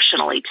it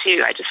emotionally too.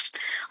 Like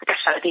I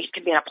said, I think it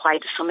can be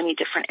applied to so many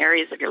different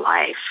areas of your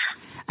life.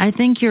 I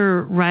think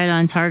you're right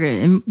on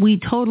target. And we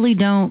totally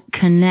don't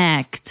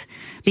connect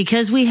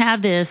because we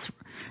have this,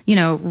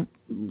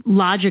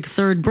 logic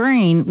third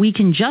brain. We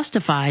can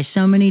justify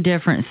so many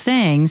different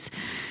things,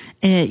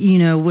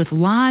 with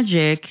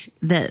logic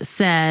that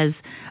says,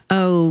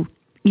 oh,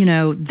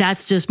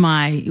 that's just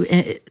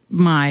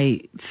my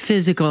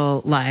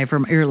physical life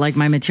or like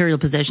my material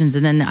possessions.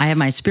 And then I have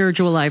my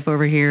spiritual life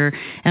over here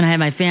and I have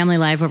my family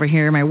life over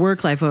here, my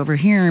work life over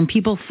here. And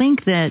people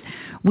think that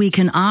we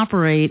can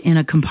operate in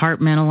a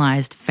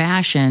compartmentalized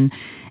fashion.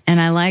 And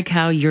I like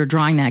how you're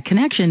drawing that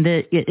connection,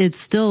 that it's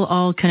still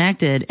all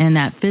connected and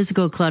that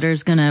physical clutter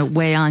is going to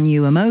weigh on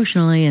you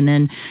emotionally. And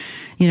then,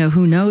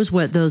 who knows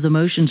what those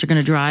emotions are going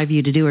to drive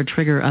you to do or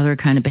trigger other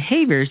kind of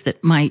behaviors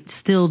that might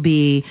still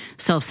be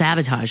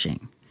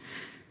self-sabotaging.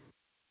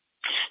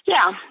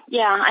 Yeah.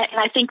 And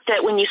I think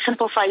that when you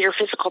simplify your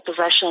physical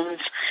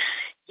possessions,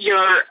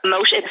 your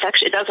emotion,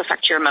 it does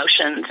affect your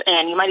emotions,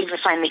 and you might even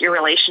find that your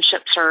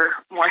relationships are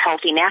more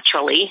healthy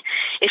naturally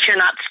if you're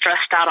not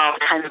stressed out all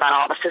the time about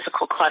all the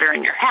physical clutter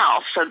in your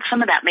house. So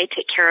some of that may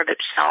take care of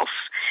itself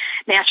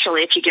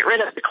naturally if you get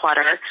rid of the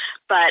clutter,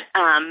 but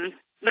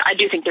I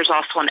do think there's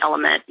also an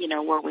element,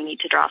 where we need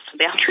to draw some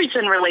boundaries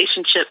in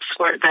relationships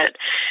that,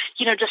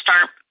 just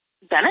aren't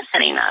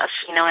benefiting us,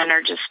 and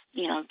are just,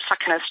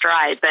 sucking us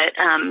dry. But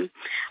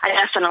I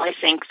definitely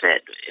think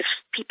that if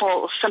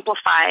people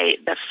simplify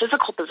the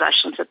physical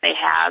possessions that they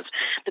have,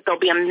 that they'll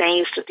be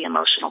amazed at the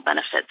emotional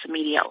benefits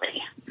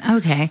immediately.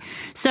 Okay.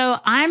 So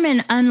I'm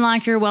an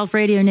Unlock Your Wealth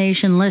Radio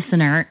Nation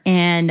listener,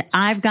 and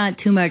I've got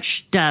too much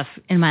stuff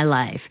in my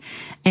life.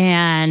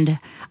 And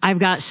I've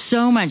got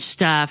so much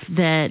stuff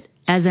that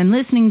as I'm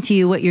listening to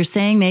you, what you're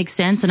saying makes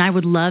sense, and I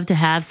would love to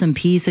have some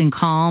peace and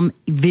calm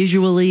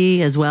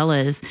visually as well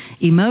as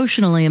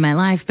emotionally in my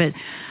life, but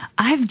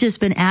I've just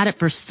been at it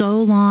for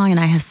so long, and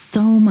I have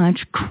so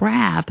much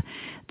crap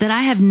that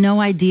I have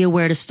no idea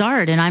where to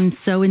start, and I'm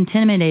so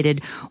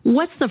intimidated.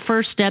 What's the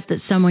first step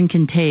that someone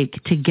can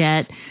take to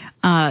get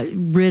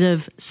rid of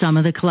some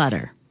of the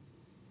clutter?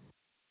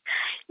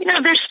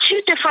 There's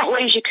two different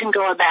ways you can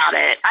go about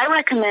it. I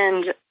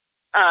recommend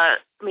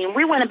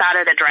we went about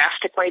it a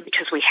drastic way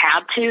because we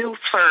had to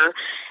for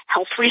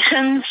health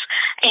reasons,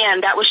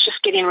 and that was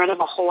just getting rid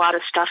of a whole lot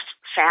of stuff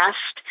fast.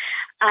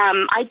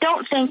 I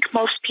don't think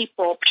most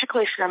people,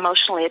 particularly if you're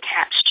emotionally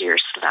attached to your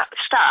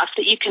stuff,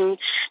 that you can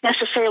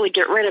necessarily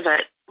get rid of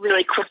it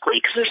really quickly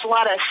because there's a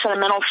lot of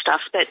sentimental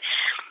stuff. But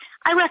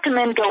I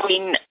recommend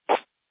going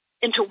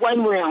into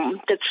one room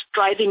that's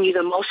driving you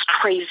the most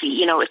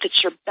crazy, if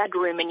it's your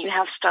bedroom and you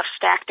have stuff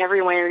stacked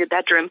everywhere in your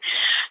bedroom,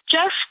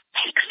 just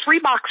take 3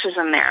 boxes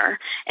in there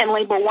and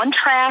label 1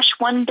 trash,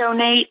 1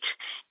 donate,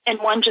 and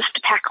 1 just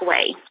to pack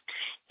away.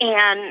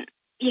 And,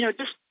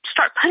 just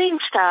start putting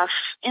stuff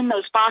in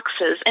those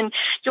boxes. And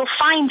you'll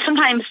find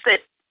sometimes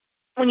that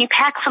when you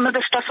pack some of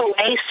the stuff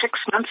away, 6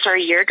 months or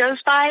a year goes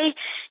by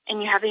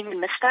and you haven't even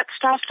missed that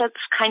stuff, that's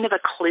kind of a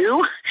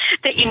clue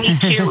that you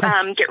need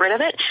to get rid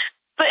of it.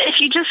 But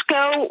if you just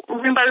go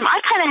room by room,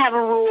 I kind of have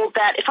a rule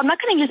that if I'm not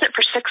going to use it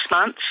for 6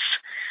 months,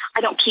 I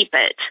don't keep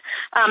it.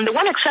 The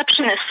one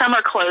exception is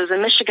summer clothes.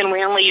 In Michigan,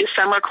 we only use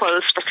summer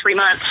clothes for 3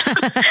 months.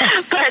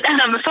 But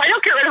so I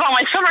don't get rid of all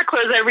my summer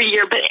clothes every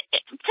year. But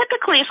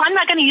typically, if I'm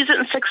not going to use it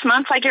in 6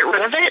 months, I get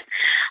rid of it.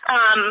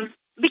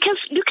 Because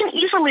you can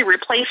easily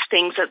replace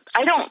things.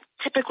 I don't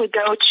typically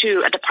go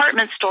to a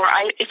department store.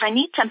 If I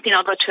need something,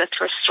 I'll go to a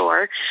thrift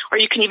store, or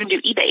you can even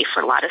do eBay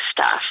for a lot of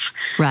stuff.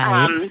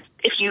 Right.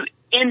 If you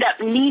end up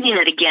needing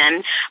it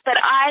again. But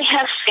I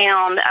have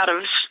found out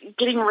of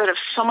getting rid of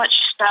so much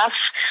stuff,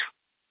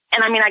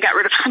 and I got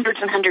rid of hundreds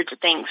and hundreds of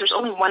things. There's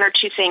only 1 or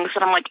 2 things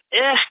that I'm like,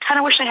 kind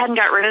of wish I hadn't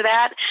got rid of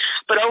that.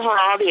 But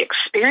overall, the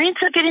experience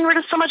of getting rid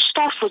of so much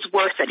stuff was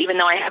worth it, even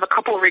though I have a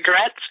couple of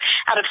regrets.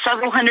 Out of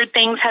several hundred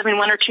things, having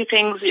 1 or 2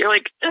 things, you're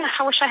like,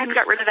 I wish I hadn't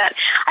got rid of that.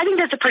 I think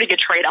that's a pretty good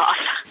trade-off.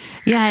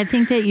 Yeah, I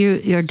think that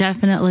you're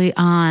definitely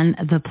on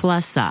the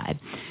plus side.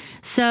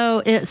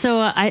 So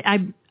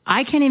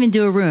I can't even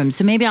do a room,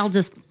 so maybe I'll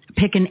just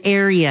pick an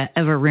area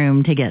of a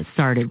room to get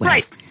started with.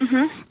 Right.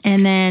 Mm-hmm.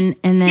 And then.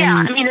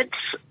 Yeah, it's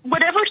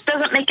whatever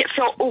doesn't make it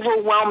feel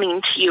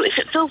overwhelming to you. If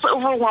it feels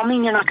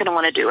overwhelming, you're not going to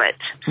want to do it.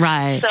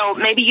 Right. So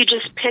maybe you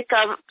just pick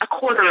a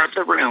quarter of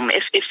the room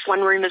if one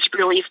room is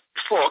really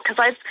full. Because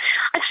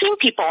I've seen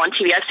people on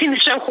TV. I've seen the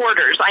show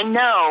Hoarders. I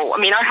know.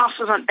 Our house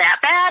isn't that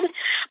bad,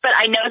 but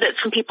I know that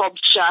some people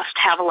just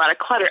have a lot of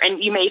clutter.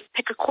 And you may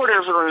pick a quarter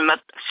of the room, a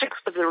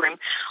sixth of the room,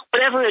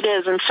 whatever it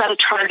is, and set a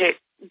target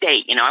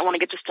date. I want to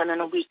get this done in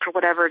a week or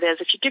whatever it is.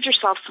 If you give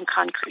yourself some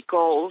concrete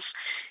goals,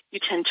 you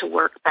tend to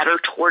work better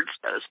towards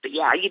those. But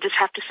yeah, you just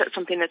have to set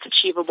something that's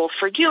achievable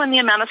for you and the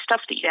amount of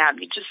stuff that you have.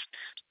 You just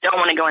don't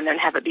want to go in there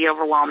and have it be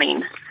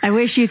overwhelming. I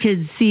wish you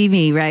could see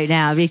me right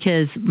now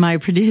because my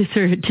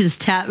producer just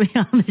tapped me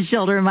on the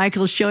shoulder and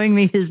Michael's showing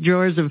me his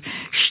drawers of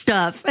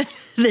stuff that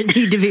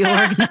need to be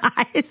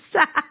organized.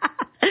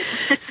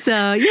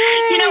 So,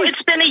 yay! You know,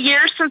 it's been a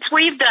year since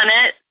we've done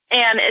it,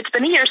 and it's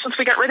been a year since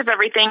we got rid of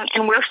everything,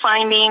 and we're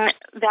finding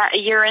that a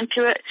year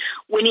into it,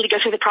 we need to go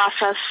through the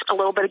process a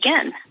little bit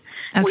again.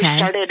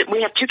 Okay.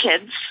 We have 2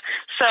 kids,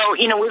 so,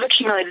 you know, we've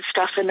accumulated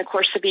stuff in the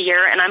course of a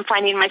year, and I'm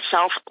finding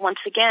myself once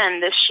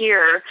again this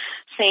year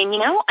saying, you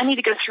know, I need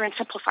to go through and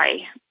simplify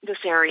this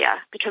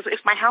area, because if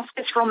my house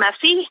gets real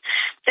messy,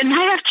 then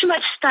I have too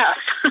much stuff.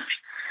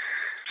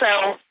 So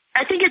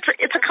I think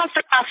it's a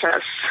constant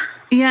process.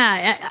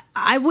 Yeah,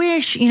 I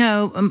wish, you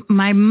know,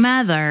 my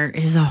mother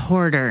is a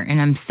hoarder,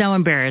 and I'm so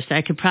embarrassed.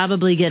 I could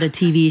probably get a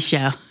TV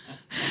show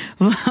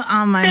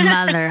on my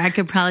mother. I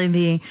could probably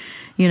be,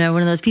 you know,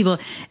 one of those people.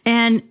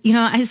 And, you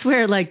know, I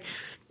swear, like,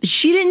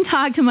 she didn't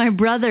talk to my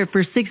brother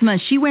for 6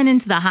 months. She went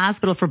into the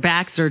hospital for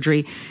back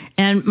surgery.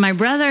 And my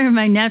brother and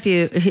my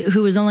nephew,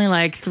 who was only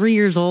like 3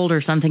 years old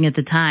or something at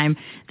the time,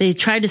 they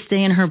tried to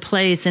stay in her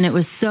place. And it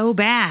was so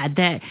bad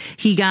that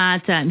he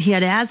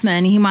had asthma,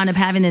 and he wound up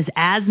having this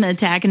asthma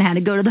attack and had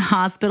to go to the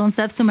hospital and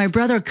stuff. So my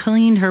brother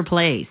cleaned her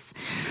place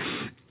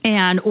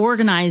and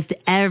organized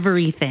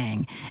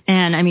everything.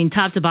 And, I mean,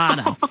 top to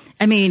bottom.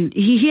 I mean,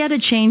 he had to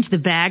change the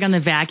bag on the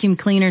vacuum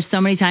cleaner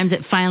so many times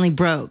it finally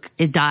broke.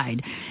 It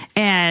died.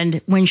 And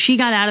when she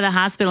got out of the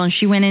hospital and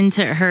she went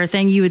into her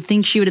thing, you would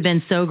think she would have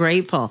been so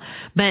grateful.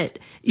 But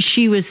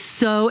she was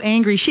so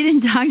angry. She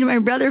didn't talk to my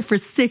brother for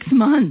 6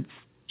 months.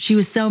 She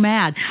was so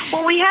mad.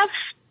 Well, we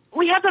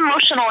have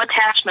emotional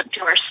attachment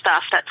to our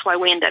stuff. That's why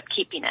we end up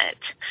keeping it.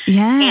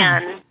 Yeah.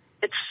 And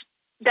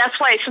that's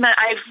why sometimes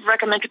I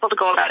recommend people to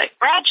go about it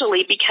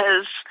gradually,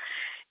 because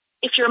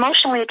if you're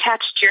emotionally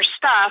attached to your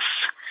stuff,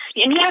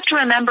 and you have to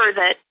remember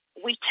that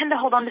we tend to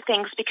hold on to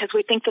things because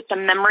we think that the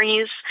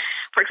memories,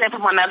 for example,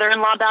 my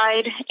mother-in-law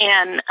died,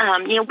 and,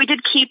 you know, we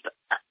did keep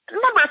a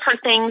number of her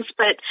things,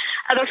 but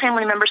other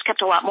family members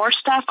kept a lot more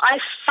stuff. I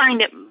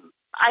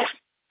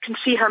can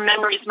see her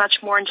memories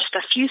much more in just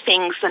a few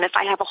things than if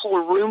I have a whole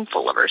room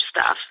full of her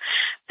stuff.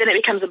 Then it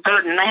becomes a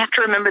burden. I have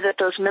to remember that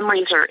those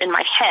memories are in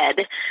my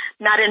head,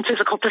 not in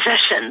physical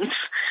possessions.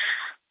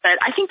 But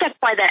I think that's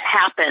why that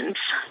happens.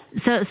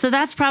 So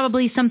that's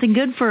probably something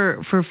good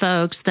for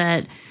folks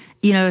that,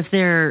 you know, if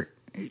they're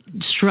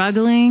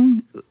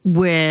struggling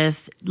with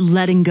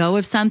letting go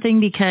of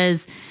something because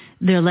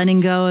they're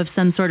letting go of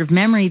some sort of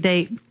memory,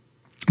 they're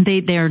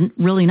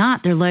really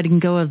not. They're letting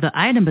go of the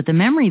item, but the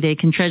memory they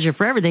can treasure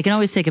forever. They can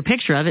always take a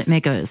picture of it,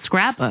 make a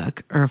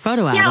scrapbook or a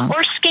photo album. Yeah,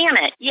 or scan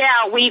it.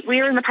 Yeah, we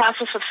were in the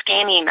process of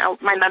scanning.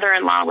 My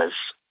mother-in-law was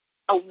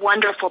a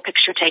wonderful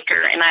picture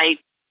taker, and I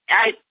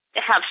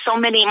have so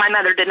many. My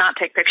mother did not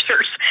take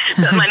pictures,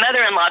 but my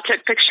mother-in-law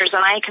took pictures,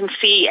 and I can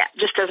see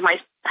just as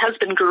my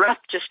husband grew up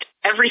just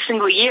every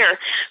single year.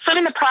 So I'm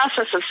in the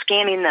process of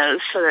scanning those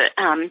so that,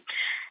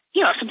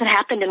 you know, if something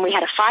happened and we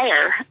had a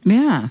fire,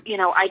 you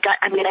know,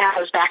 I'm going to have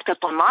those backed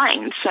up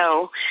online.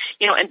 So,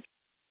 you know, and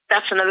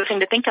that's another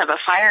thing to think of. A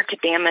fire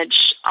could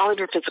damage all of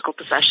your physical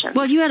possessions.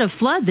 Well, you had a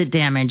flood that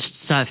damaged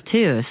stuff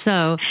too.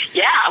 So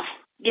yeah,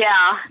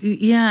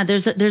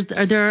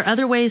 there are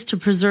other ways to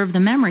preserve the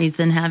memories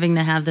than having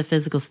to have the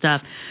physical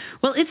stuff.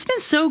 Well, it's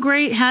been so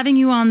great having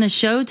you on the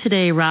show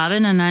today,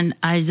 Robyn, and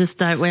I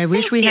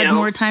wish we had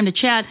more time to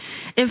chat.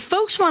 If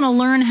folks want to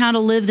learn how to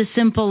live the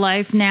simple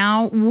life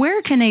now,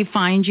 where can they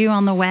find you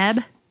on the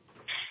web?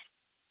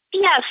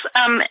 Yes,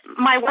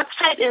 my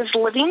website is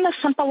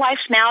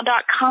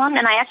livingthesimplelifenow.com,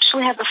 and I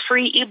actually have a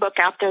free ebook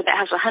out there that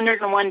has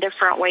 101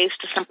 different ways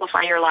to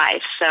simplify your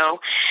life.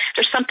 So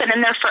there's something in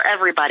there for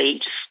everybody.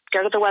 Just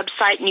go to the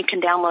website, and you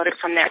can download it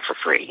from there for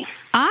free.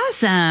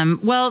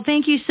 Awesome. Well,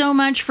 thank you so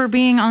much for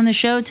being on the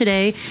show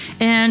today.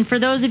 And for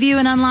those of you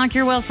in Unlock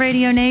Your Wealth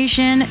Radio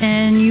Nation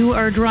and you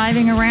are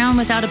driving around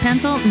without a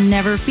pencil,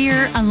 never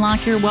fear.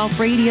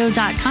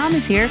 UnlockYourWealthRadio.com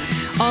is here.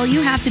 All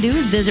you have to do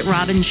is visit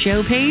Robyn's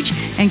show page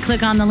and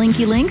click on the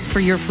linky links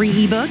for your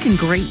free ebook and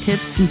great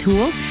tips and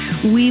tools.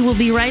 We will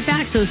be right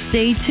back, so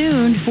stay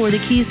tuned for the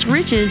Keys to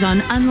Riches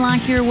on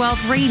Unlock Your Wealth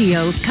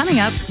Radio coming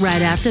up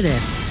right after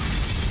this.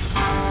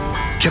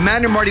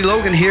 Commander Marty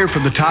Logan here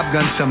from the Top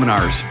Gun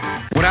Seminars.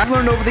 What I've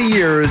learned over the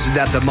years is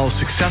that the most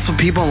successful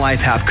people in life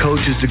have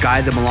coaches to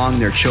guide them along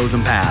their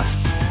chosen path.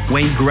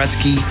 Wayne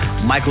Gretzky,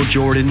 Michael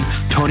Jordan,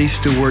 Tony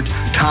Stewart,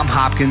 Tom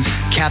Hopkins,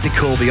 Kathy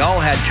Colby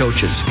all had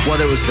coaches.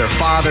 Whether it was their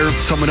father,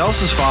 someone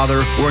else's father,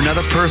 or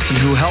another person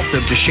who helped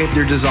them to shape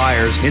their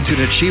desires into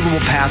an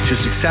achievable path to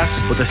success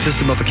with a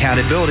system of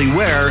accountability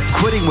where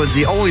quitting was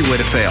the only way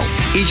to fail.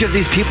 Each of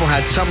these people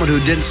had someone who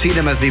didn't see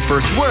them as they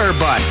first were,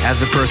 but as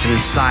the person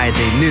inside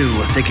they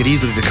knew they could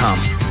easily become.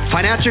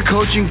 Financial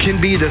coaching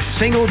can be the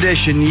single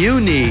addition you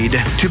need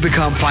to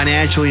become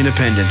financially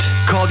independent.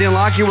 Call the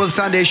Unlock Your Wealth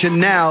Foundation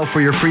now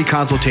for your free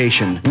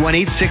consultation.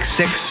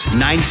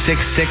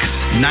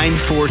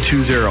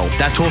 1-866-966-9420.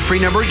 That toll-free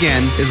number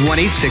again is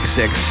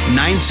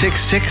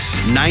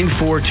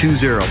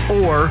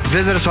 1-866-966-9420. Or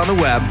visit us on the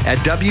web at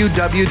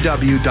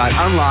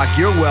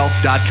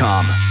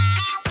www.unlockyourwealth.com.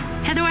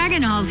 Heather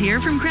Wagenhals here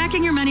from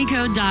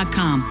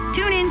crackingyourmoneycode.com.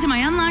 Tune in to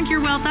my Unlock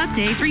Your Wealth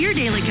update for your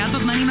daily cup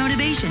of money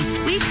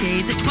motivation.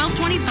 Weekdays at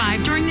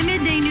 12:25 during the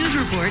midday news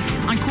report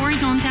on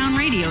Corey's Hometown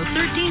Radio,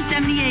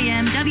 1370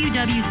 AM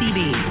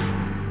WWCB.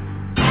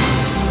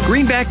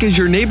 Greenback is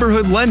your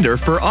neighborhood lender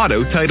for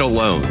auto title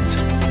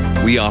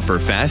loans. We offer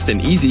fast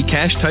and easy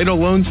cash title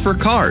loans for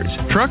cars,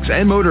 trucks,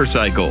 and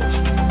motorcycles.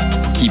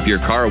 Keep your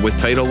car with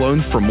title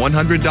loans from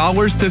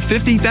 $100 to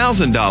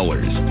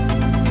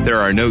 $50,000. There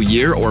are no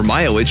year or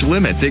mileage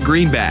limits at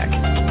Greenback,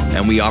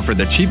 and we offer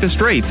the cheapest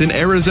rates in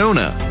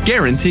Arizona,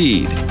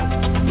 guaranteed.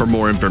 For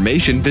more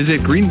information,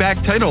 visit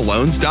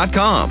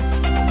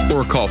greenbacktitleloans.com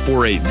or call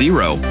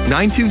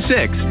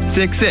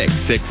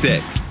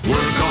 480-926-6666.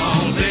 Work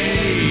all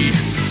day,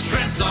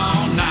 stress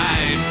all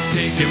night.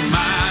 Take your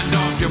mind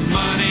off your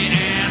money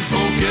and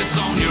focus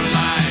on your life.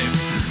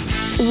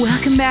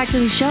 Welcome back to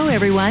the show,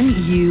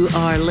 everyone. You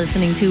are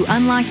listening to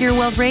Unlock Your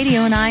Wealth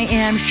Radio, and I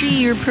am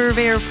your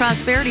purveyor of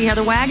prosperity,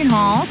 Heather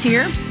Wagenhals,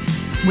 here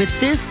with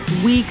this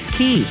week's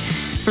key.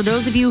 For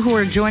those of you who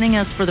are joining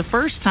us for the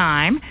first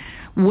time,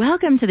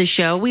 welcome to the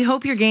show. We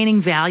hope you're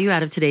gaining value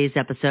out of today's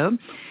episode.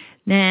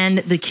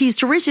 And the Keys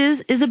to Riches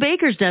is a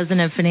baker's dozen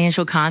of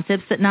financial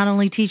concepts that not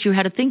only teach you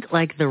how to think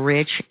like the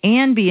rich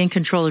and be in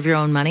control of your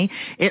own money,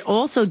 it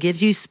also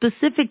gives you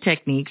specific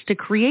techniques to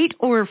create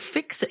or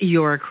fix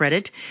your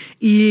credit,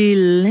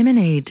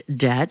 eliminate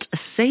debt,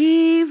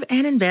 save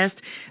and invest,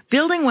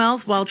 building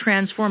wealth while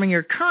transforming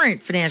your current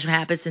financial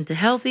habits into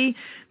healthy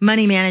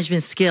money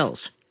management skills.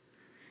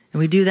 And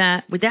we do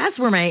that. That's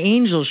where my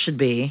angels should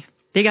be.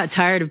 They got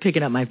tired of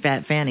picking up my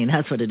fat fanny, and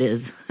that's what it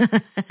is.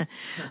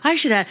 I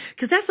should have,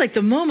 because that's like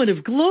the moment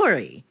of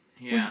glory.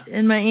 Yeah.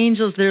 And my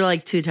angels, they're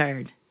like too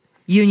tired.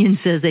 Union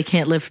says they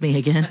can't lift me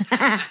again.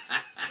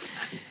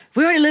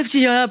 We already lifted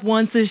you up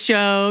once this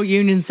show.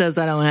 Union says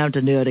I don't have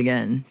to do it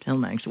again till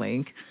next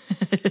week.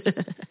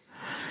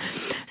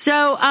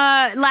 So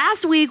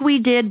last week we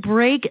did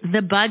break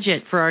the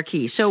budget for our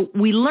key. So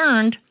we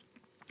learned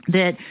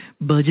that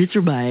budgets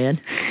are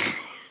bad.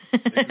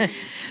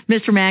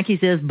 Mr. Mackey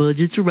says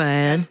budgets are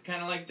bad.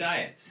 Kind of like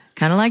diets.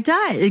 Kind of like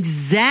diets.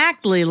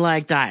 Exactly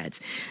like diets.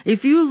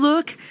 If you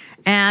look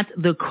at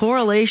the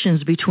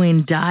correlations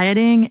between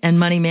dieting and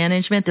money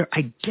management, they're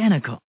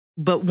identical.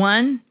 But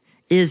one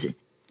is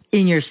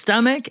in your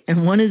stomach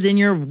and one is in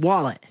your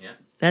wallet. Yep.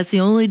 That's the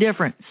only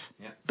difference.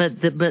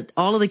 Yep. But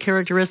all of the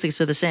characteristics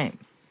are the same.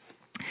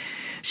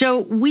 So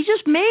we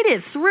just made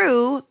it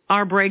through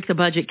our Break the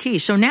Budget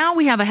key. So now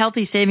we have a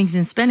healthy savings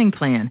and spending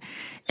plan.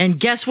 And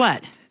guess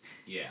what?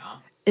 Yeah.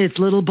 It's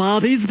little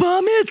Bobby's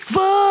bar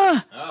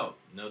mitzvah. Oh,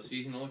 no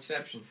seasonal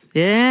exceptions.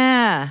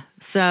 Yeah.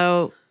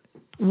 So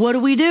what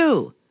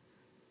do?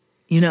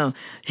 You know,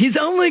 he's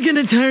only going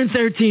to turn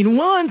 13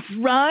 once,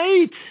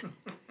 right?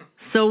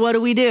 So what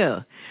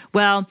do?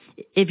 Well,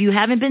 if you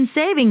haven't been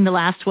saving the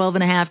last 12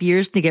 and a half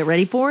years to get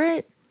ready for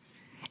it,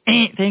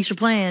 thanks for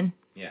playing.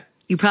 Yeah.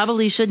 You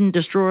probably shouldn't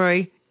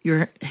destroy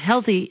your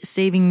healthy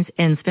savings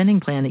and spending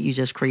plan that you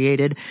just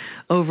created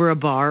over a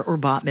bar or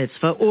bat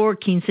mitzvah or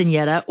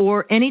quinceañera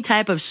or any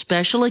type of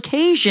special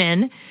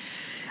occasion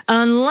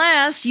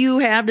unless you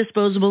have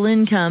disposable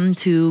income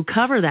to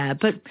cover that.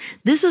 But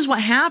this is what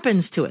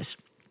happens to us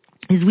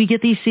is we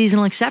get these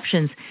seasonal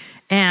exceptions,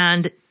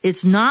 and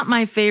it's not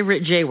my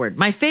favorite J word.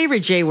 My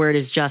favorite J word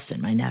is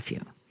Justin, my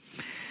nephew.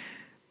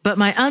 But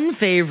my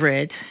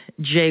unfavorite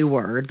J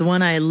word, the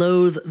one I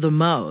loathe the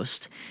most,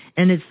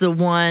 and it's the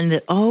one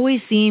that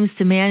always seems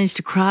to manage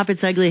to crop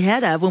its ugly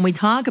head up when we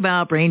talk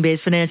about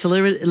brain-based financial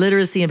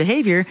literacy and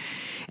behavior.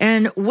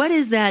 And what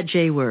is that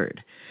J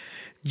word?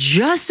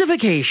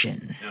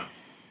 Justification. No.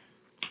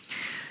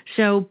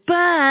 So,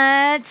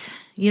 but,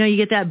 you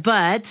get that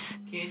but.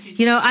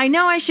 I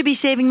know I should be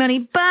saving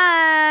money,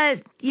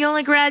 but you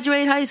only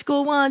graduate high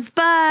school once,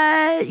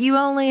 but you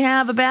only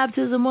have a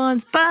baptism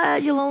once,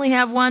 but you'll only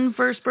have one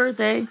first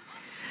birthday.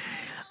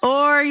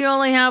 Or you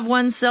only have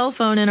one cell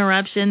phone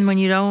interruption when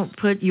you don't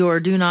put your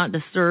do not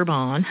disturb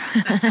on.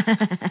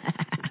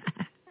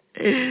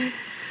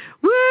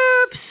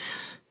 Whoops.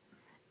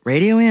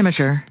 Radio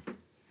amateur.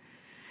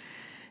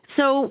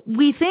 So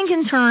we think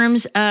in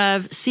terms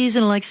of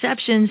seasonal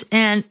exceptions,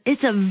 and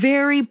it's a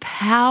very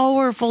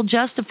powerful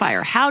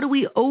justifier. How do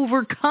we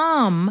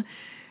overcome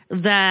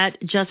that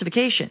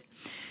justification?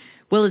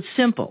 Well, it's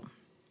simple.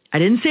 I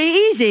didn't say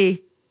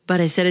easy,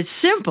 but I said it's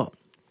simple.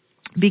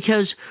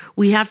 Because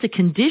we have to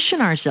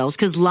condition ourselves,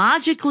 because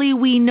logically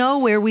we know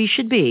where we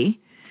should be,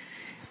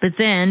 but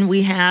then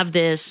we have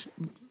this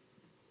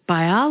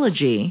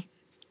biology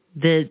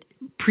that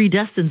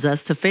predestines us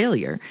to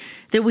failure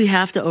that we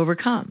have to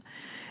overcome.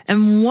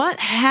 And what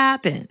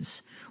happens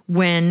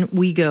when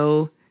we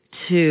go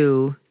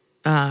to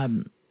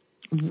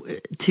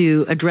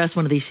address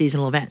one of these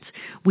seasonal events?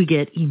 We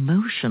get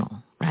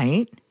emotional,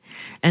 right?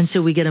 And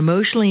so we get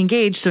emotionally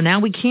engaged. So now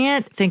we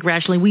can't think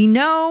rationally. We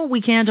know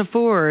we can't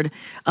afford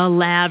a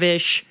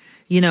lavish,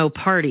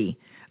 party,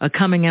 a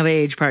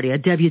coming-of-age party, a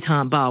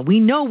debutante ball. We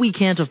know we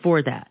can't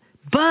afford that.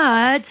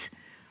 But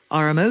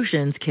our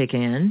emotions kick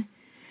in,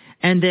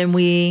 and then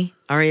we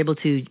are able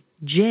to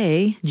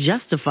J,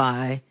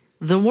 justify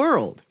the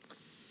world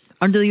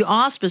under the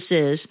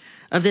auspices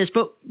of this.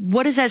 But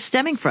what is that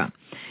stemming from?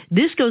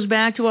 This goes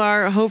back to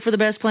our hope for the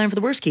best, plan for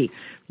the worst key.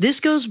 This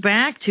goes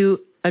back to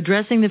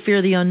addressing the fear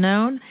of the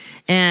unknown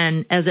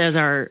and as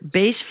our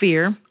base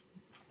fear.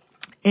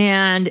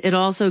 And it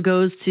also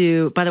goes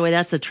to, by the way,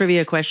 that's a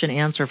trivia question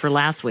answer for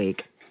last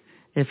week.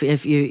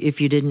 If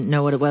you didn't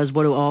know what it was,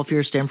 what do all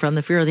fears stem from?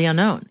 The fear of the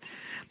unknown.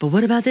 But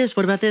what about this?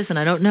 What about this? And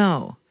I don't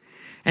know.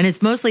 And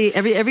it's mostly,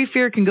 every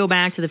fear can go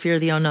back to the fear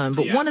of the unknown.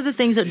 But one of the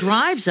things that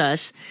drives us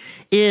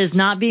is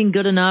not being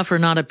good enough or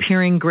not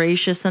appearing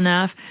gracious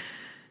enough.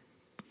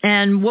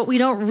 And what we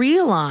don't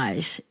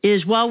realize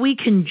is while we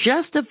can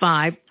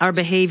justify our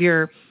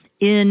behavior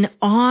in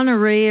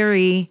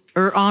honorarium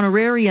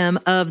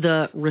of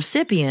the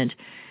recipient,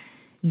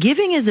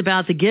 giving is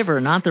about the giver,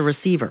 not the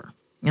receiver.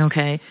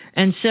 Okay?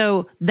 And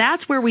so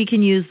that's where we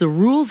can use the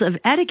rules of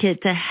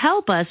etiquette to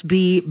help us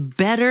be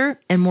better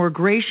and more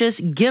gracious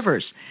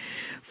givers.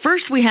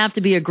 First, we have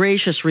to be a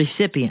gracious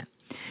recipient.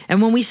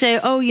 And when we say,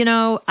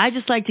 I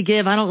just like to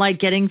give, I don't like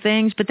getting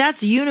things, but that's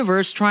the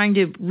universe trying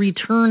to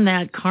return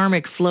that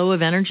karmic flow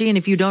of energy. And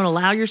if you don't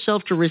allow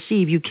yourself to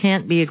receive, you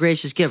can't be a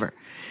gracious giver.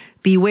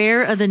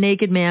 Beware of the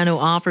naked man who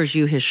offers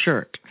you his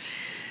shirt.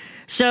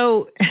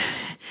 So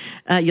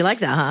you like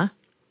that, huh?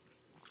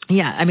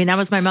 Yeah, I mean, that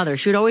was my mother.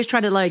 She would always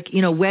try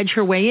to wedge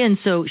her way in.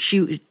 So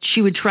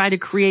she would try to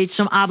create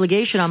some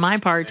obligation on my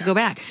part to go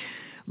back.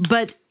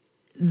 But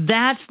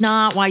that's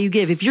not why you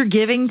give. If you're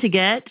giving to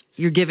get,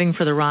 you're giving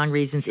for the wrong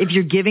reasons. If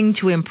you're giving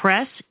to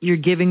impress, you're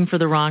giving for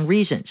the wrong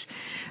reasons.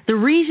 The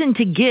reason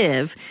to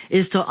give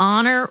is to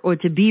honor or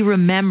to be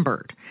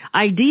remembered.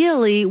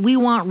 Ideally, we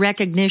want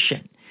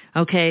recognition,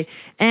 okay?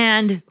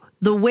 And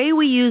the way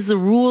we use the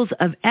rules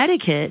of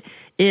etiquette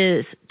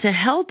is to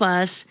help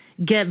us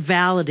get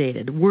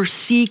validated. We're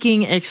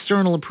seeking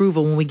external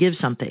approval when we give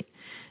something,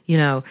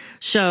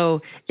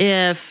 So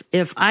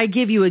if I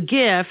give you a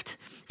gift,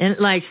 and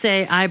like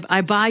say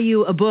I buy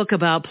you a book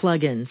about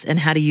plugins and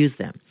how to use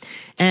them,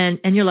 and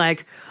you're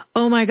like,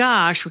 oh my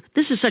gosh,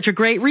 this is such a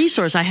great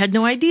resource. I had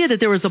no idea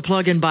that there was a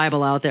plugin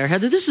Bible out there.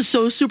 Heather, this is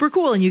so super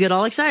cool. And you get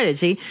all excited,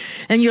 see?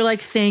 And you're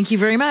like, thank you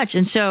very much.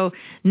 And so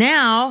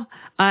now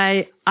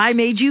I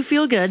made you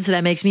feel good, so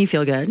that makes me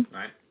feel good.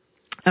 Right.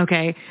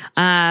 Okay.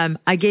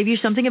 I gave you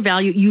something of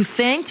value. You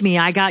thanked me.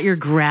 I got your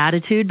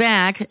gratitude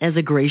back as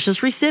a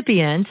gracious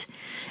recipient.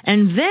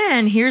 And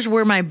then here's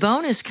where my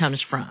bonus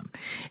comes from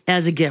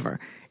as a giver,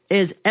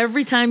 is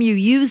every time you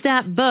use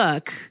that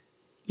book,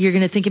 you're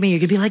going to think of me. You're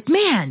going to be like,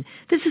 man,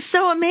 this is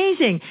so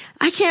amazing.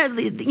 I can't,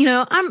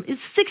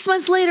 it's 6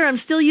 months later,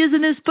 I'm still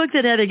using this book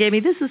that Heather gave me.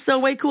 This is so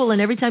way cool.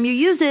 And every time you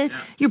use it,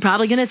 you're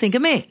probably going to think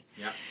of me.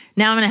 Yeah.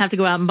 Now I'm going to have to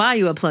go out and buy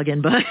you a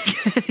plug-in book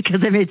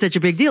because I made such a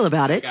big deal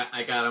about it.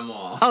 I got them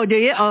all. Oh, do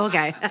you? Oh,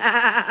 okay.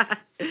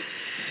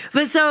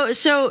 But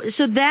so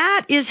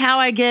that is how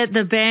I get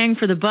the bang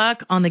for the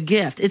buck on the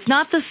gift. It's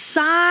not the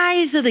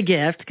size of the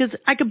gift, because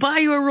I could buy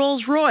you a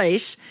Rolls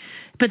Royce,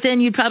 but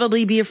then you'd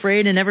probably be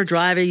afraid and never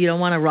drive it. You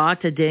don't want a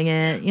rock to ding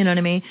it. You know what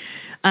I mean?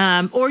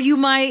 Or you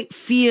might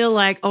feel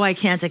like, oh, I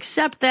can't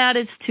accept that.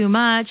 It's too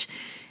much.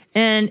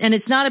 And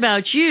it's not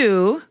about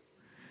you,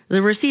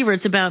 the receiver.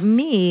 It's about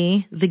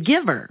me, the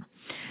giver.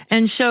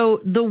 And so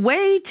the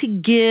way to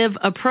give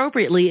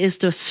appropriately is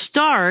to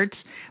start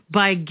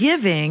by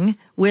giving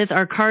with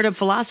our card of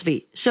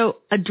philosophy. So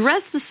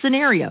address the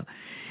scenario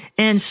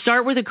and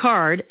start with a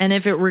card. And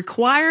if it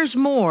requires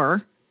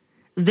more,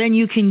 then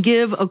you can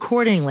give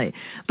accordingly.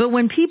 But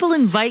when people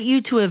invite you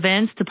to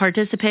events to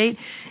participate,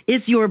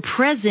 it's your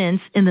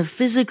presence in the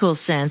physical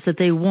sense that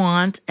they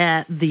want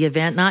at the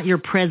event, not your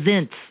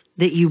presence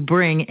that you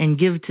bring and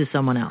give to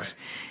someone else. Right.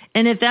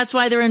 And if that's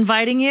why they're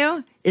inviting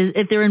you,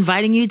 if they're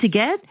inviting you to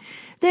get,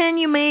 then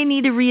you may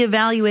need to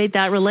reevaluate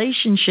that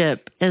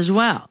relationship as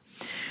well.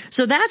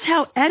 So that's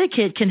how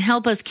etiquette can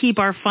help us keep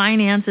our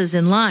finances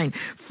in line.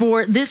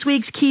 For this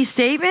week's key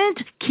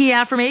statement, key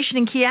affirmation,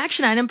 and key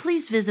action item,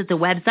 please visit the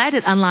website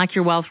at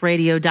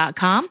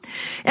unlockyourwealthradio.com.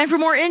 And for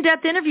more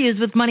in-depth interviews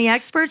with money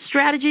experts,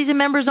 strategies, and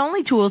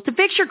members-only tools to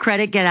fix your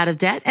credit, get out of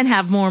debt, and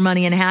have more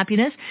money and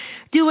happiness,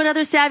 do what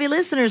other savvy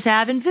listeners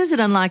have and visit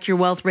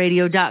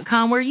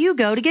unlockyourwealthradio.com, where you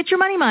go to get your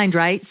money mind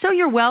right so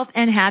your wealth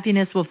and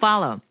happiness will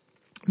follow.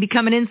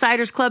 Become an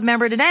Insiders Club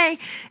member today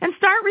and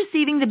start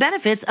receiving the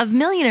benefits of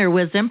millionaire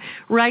wisdom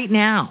right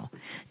now.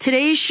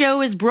 Today's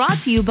show is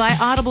brought to you by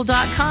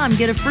Audible.com.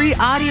 Get a free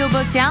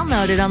audiobook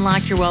download at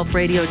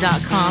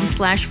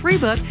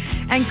unlockyourwealthradio.com/freebook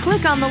and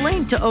click on the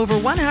link to over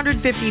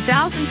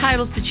 150,000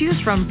 titles to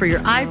choose from for your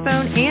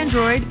iPhone,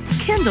 Android,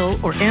 Kindle,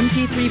 or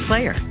MP3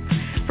 player.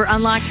 For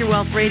Unlock Your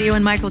Wealth Radio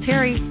and Michael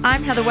Terry,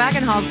 I'm Heather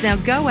Wagenhals. Now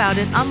go out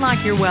and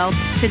unlock your wealth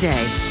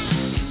today.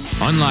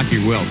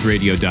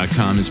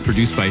 UnlockYourWealthRadio.com is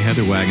produced by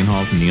Heather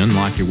Wagenhals and the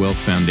Unlock Your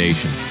Wealth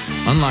Foundation.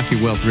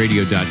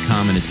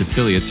 UnlockYourWealthRadio.com and its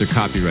affiliates are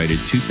copyrighted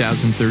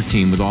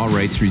 2013 with all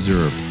rights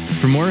reserved.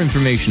 For more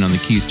information on the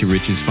Keys to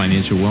Riches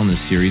Financial Wellness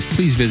Series,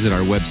 please visit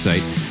our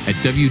website at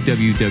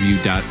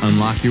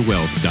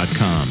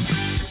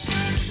www.unlockyourwealth.com.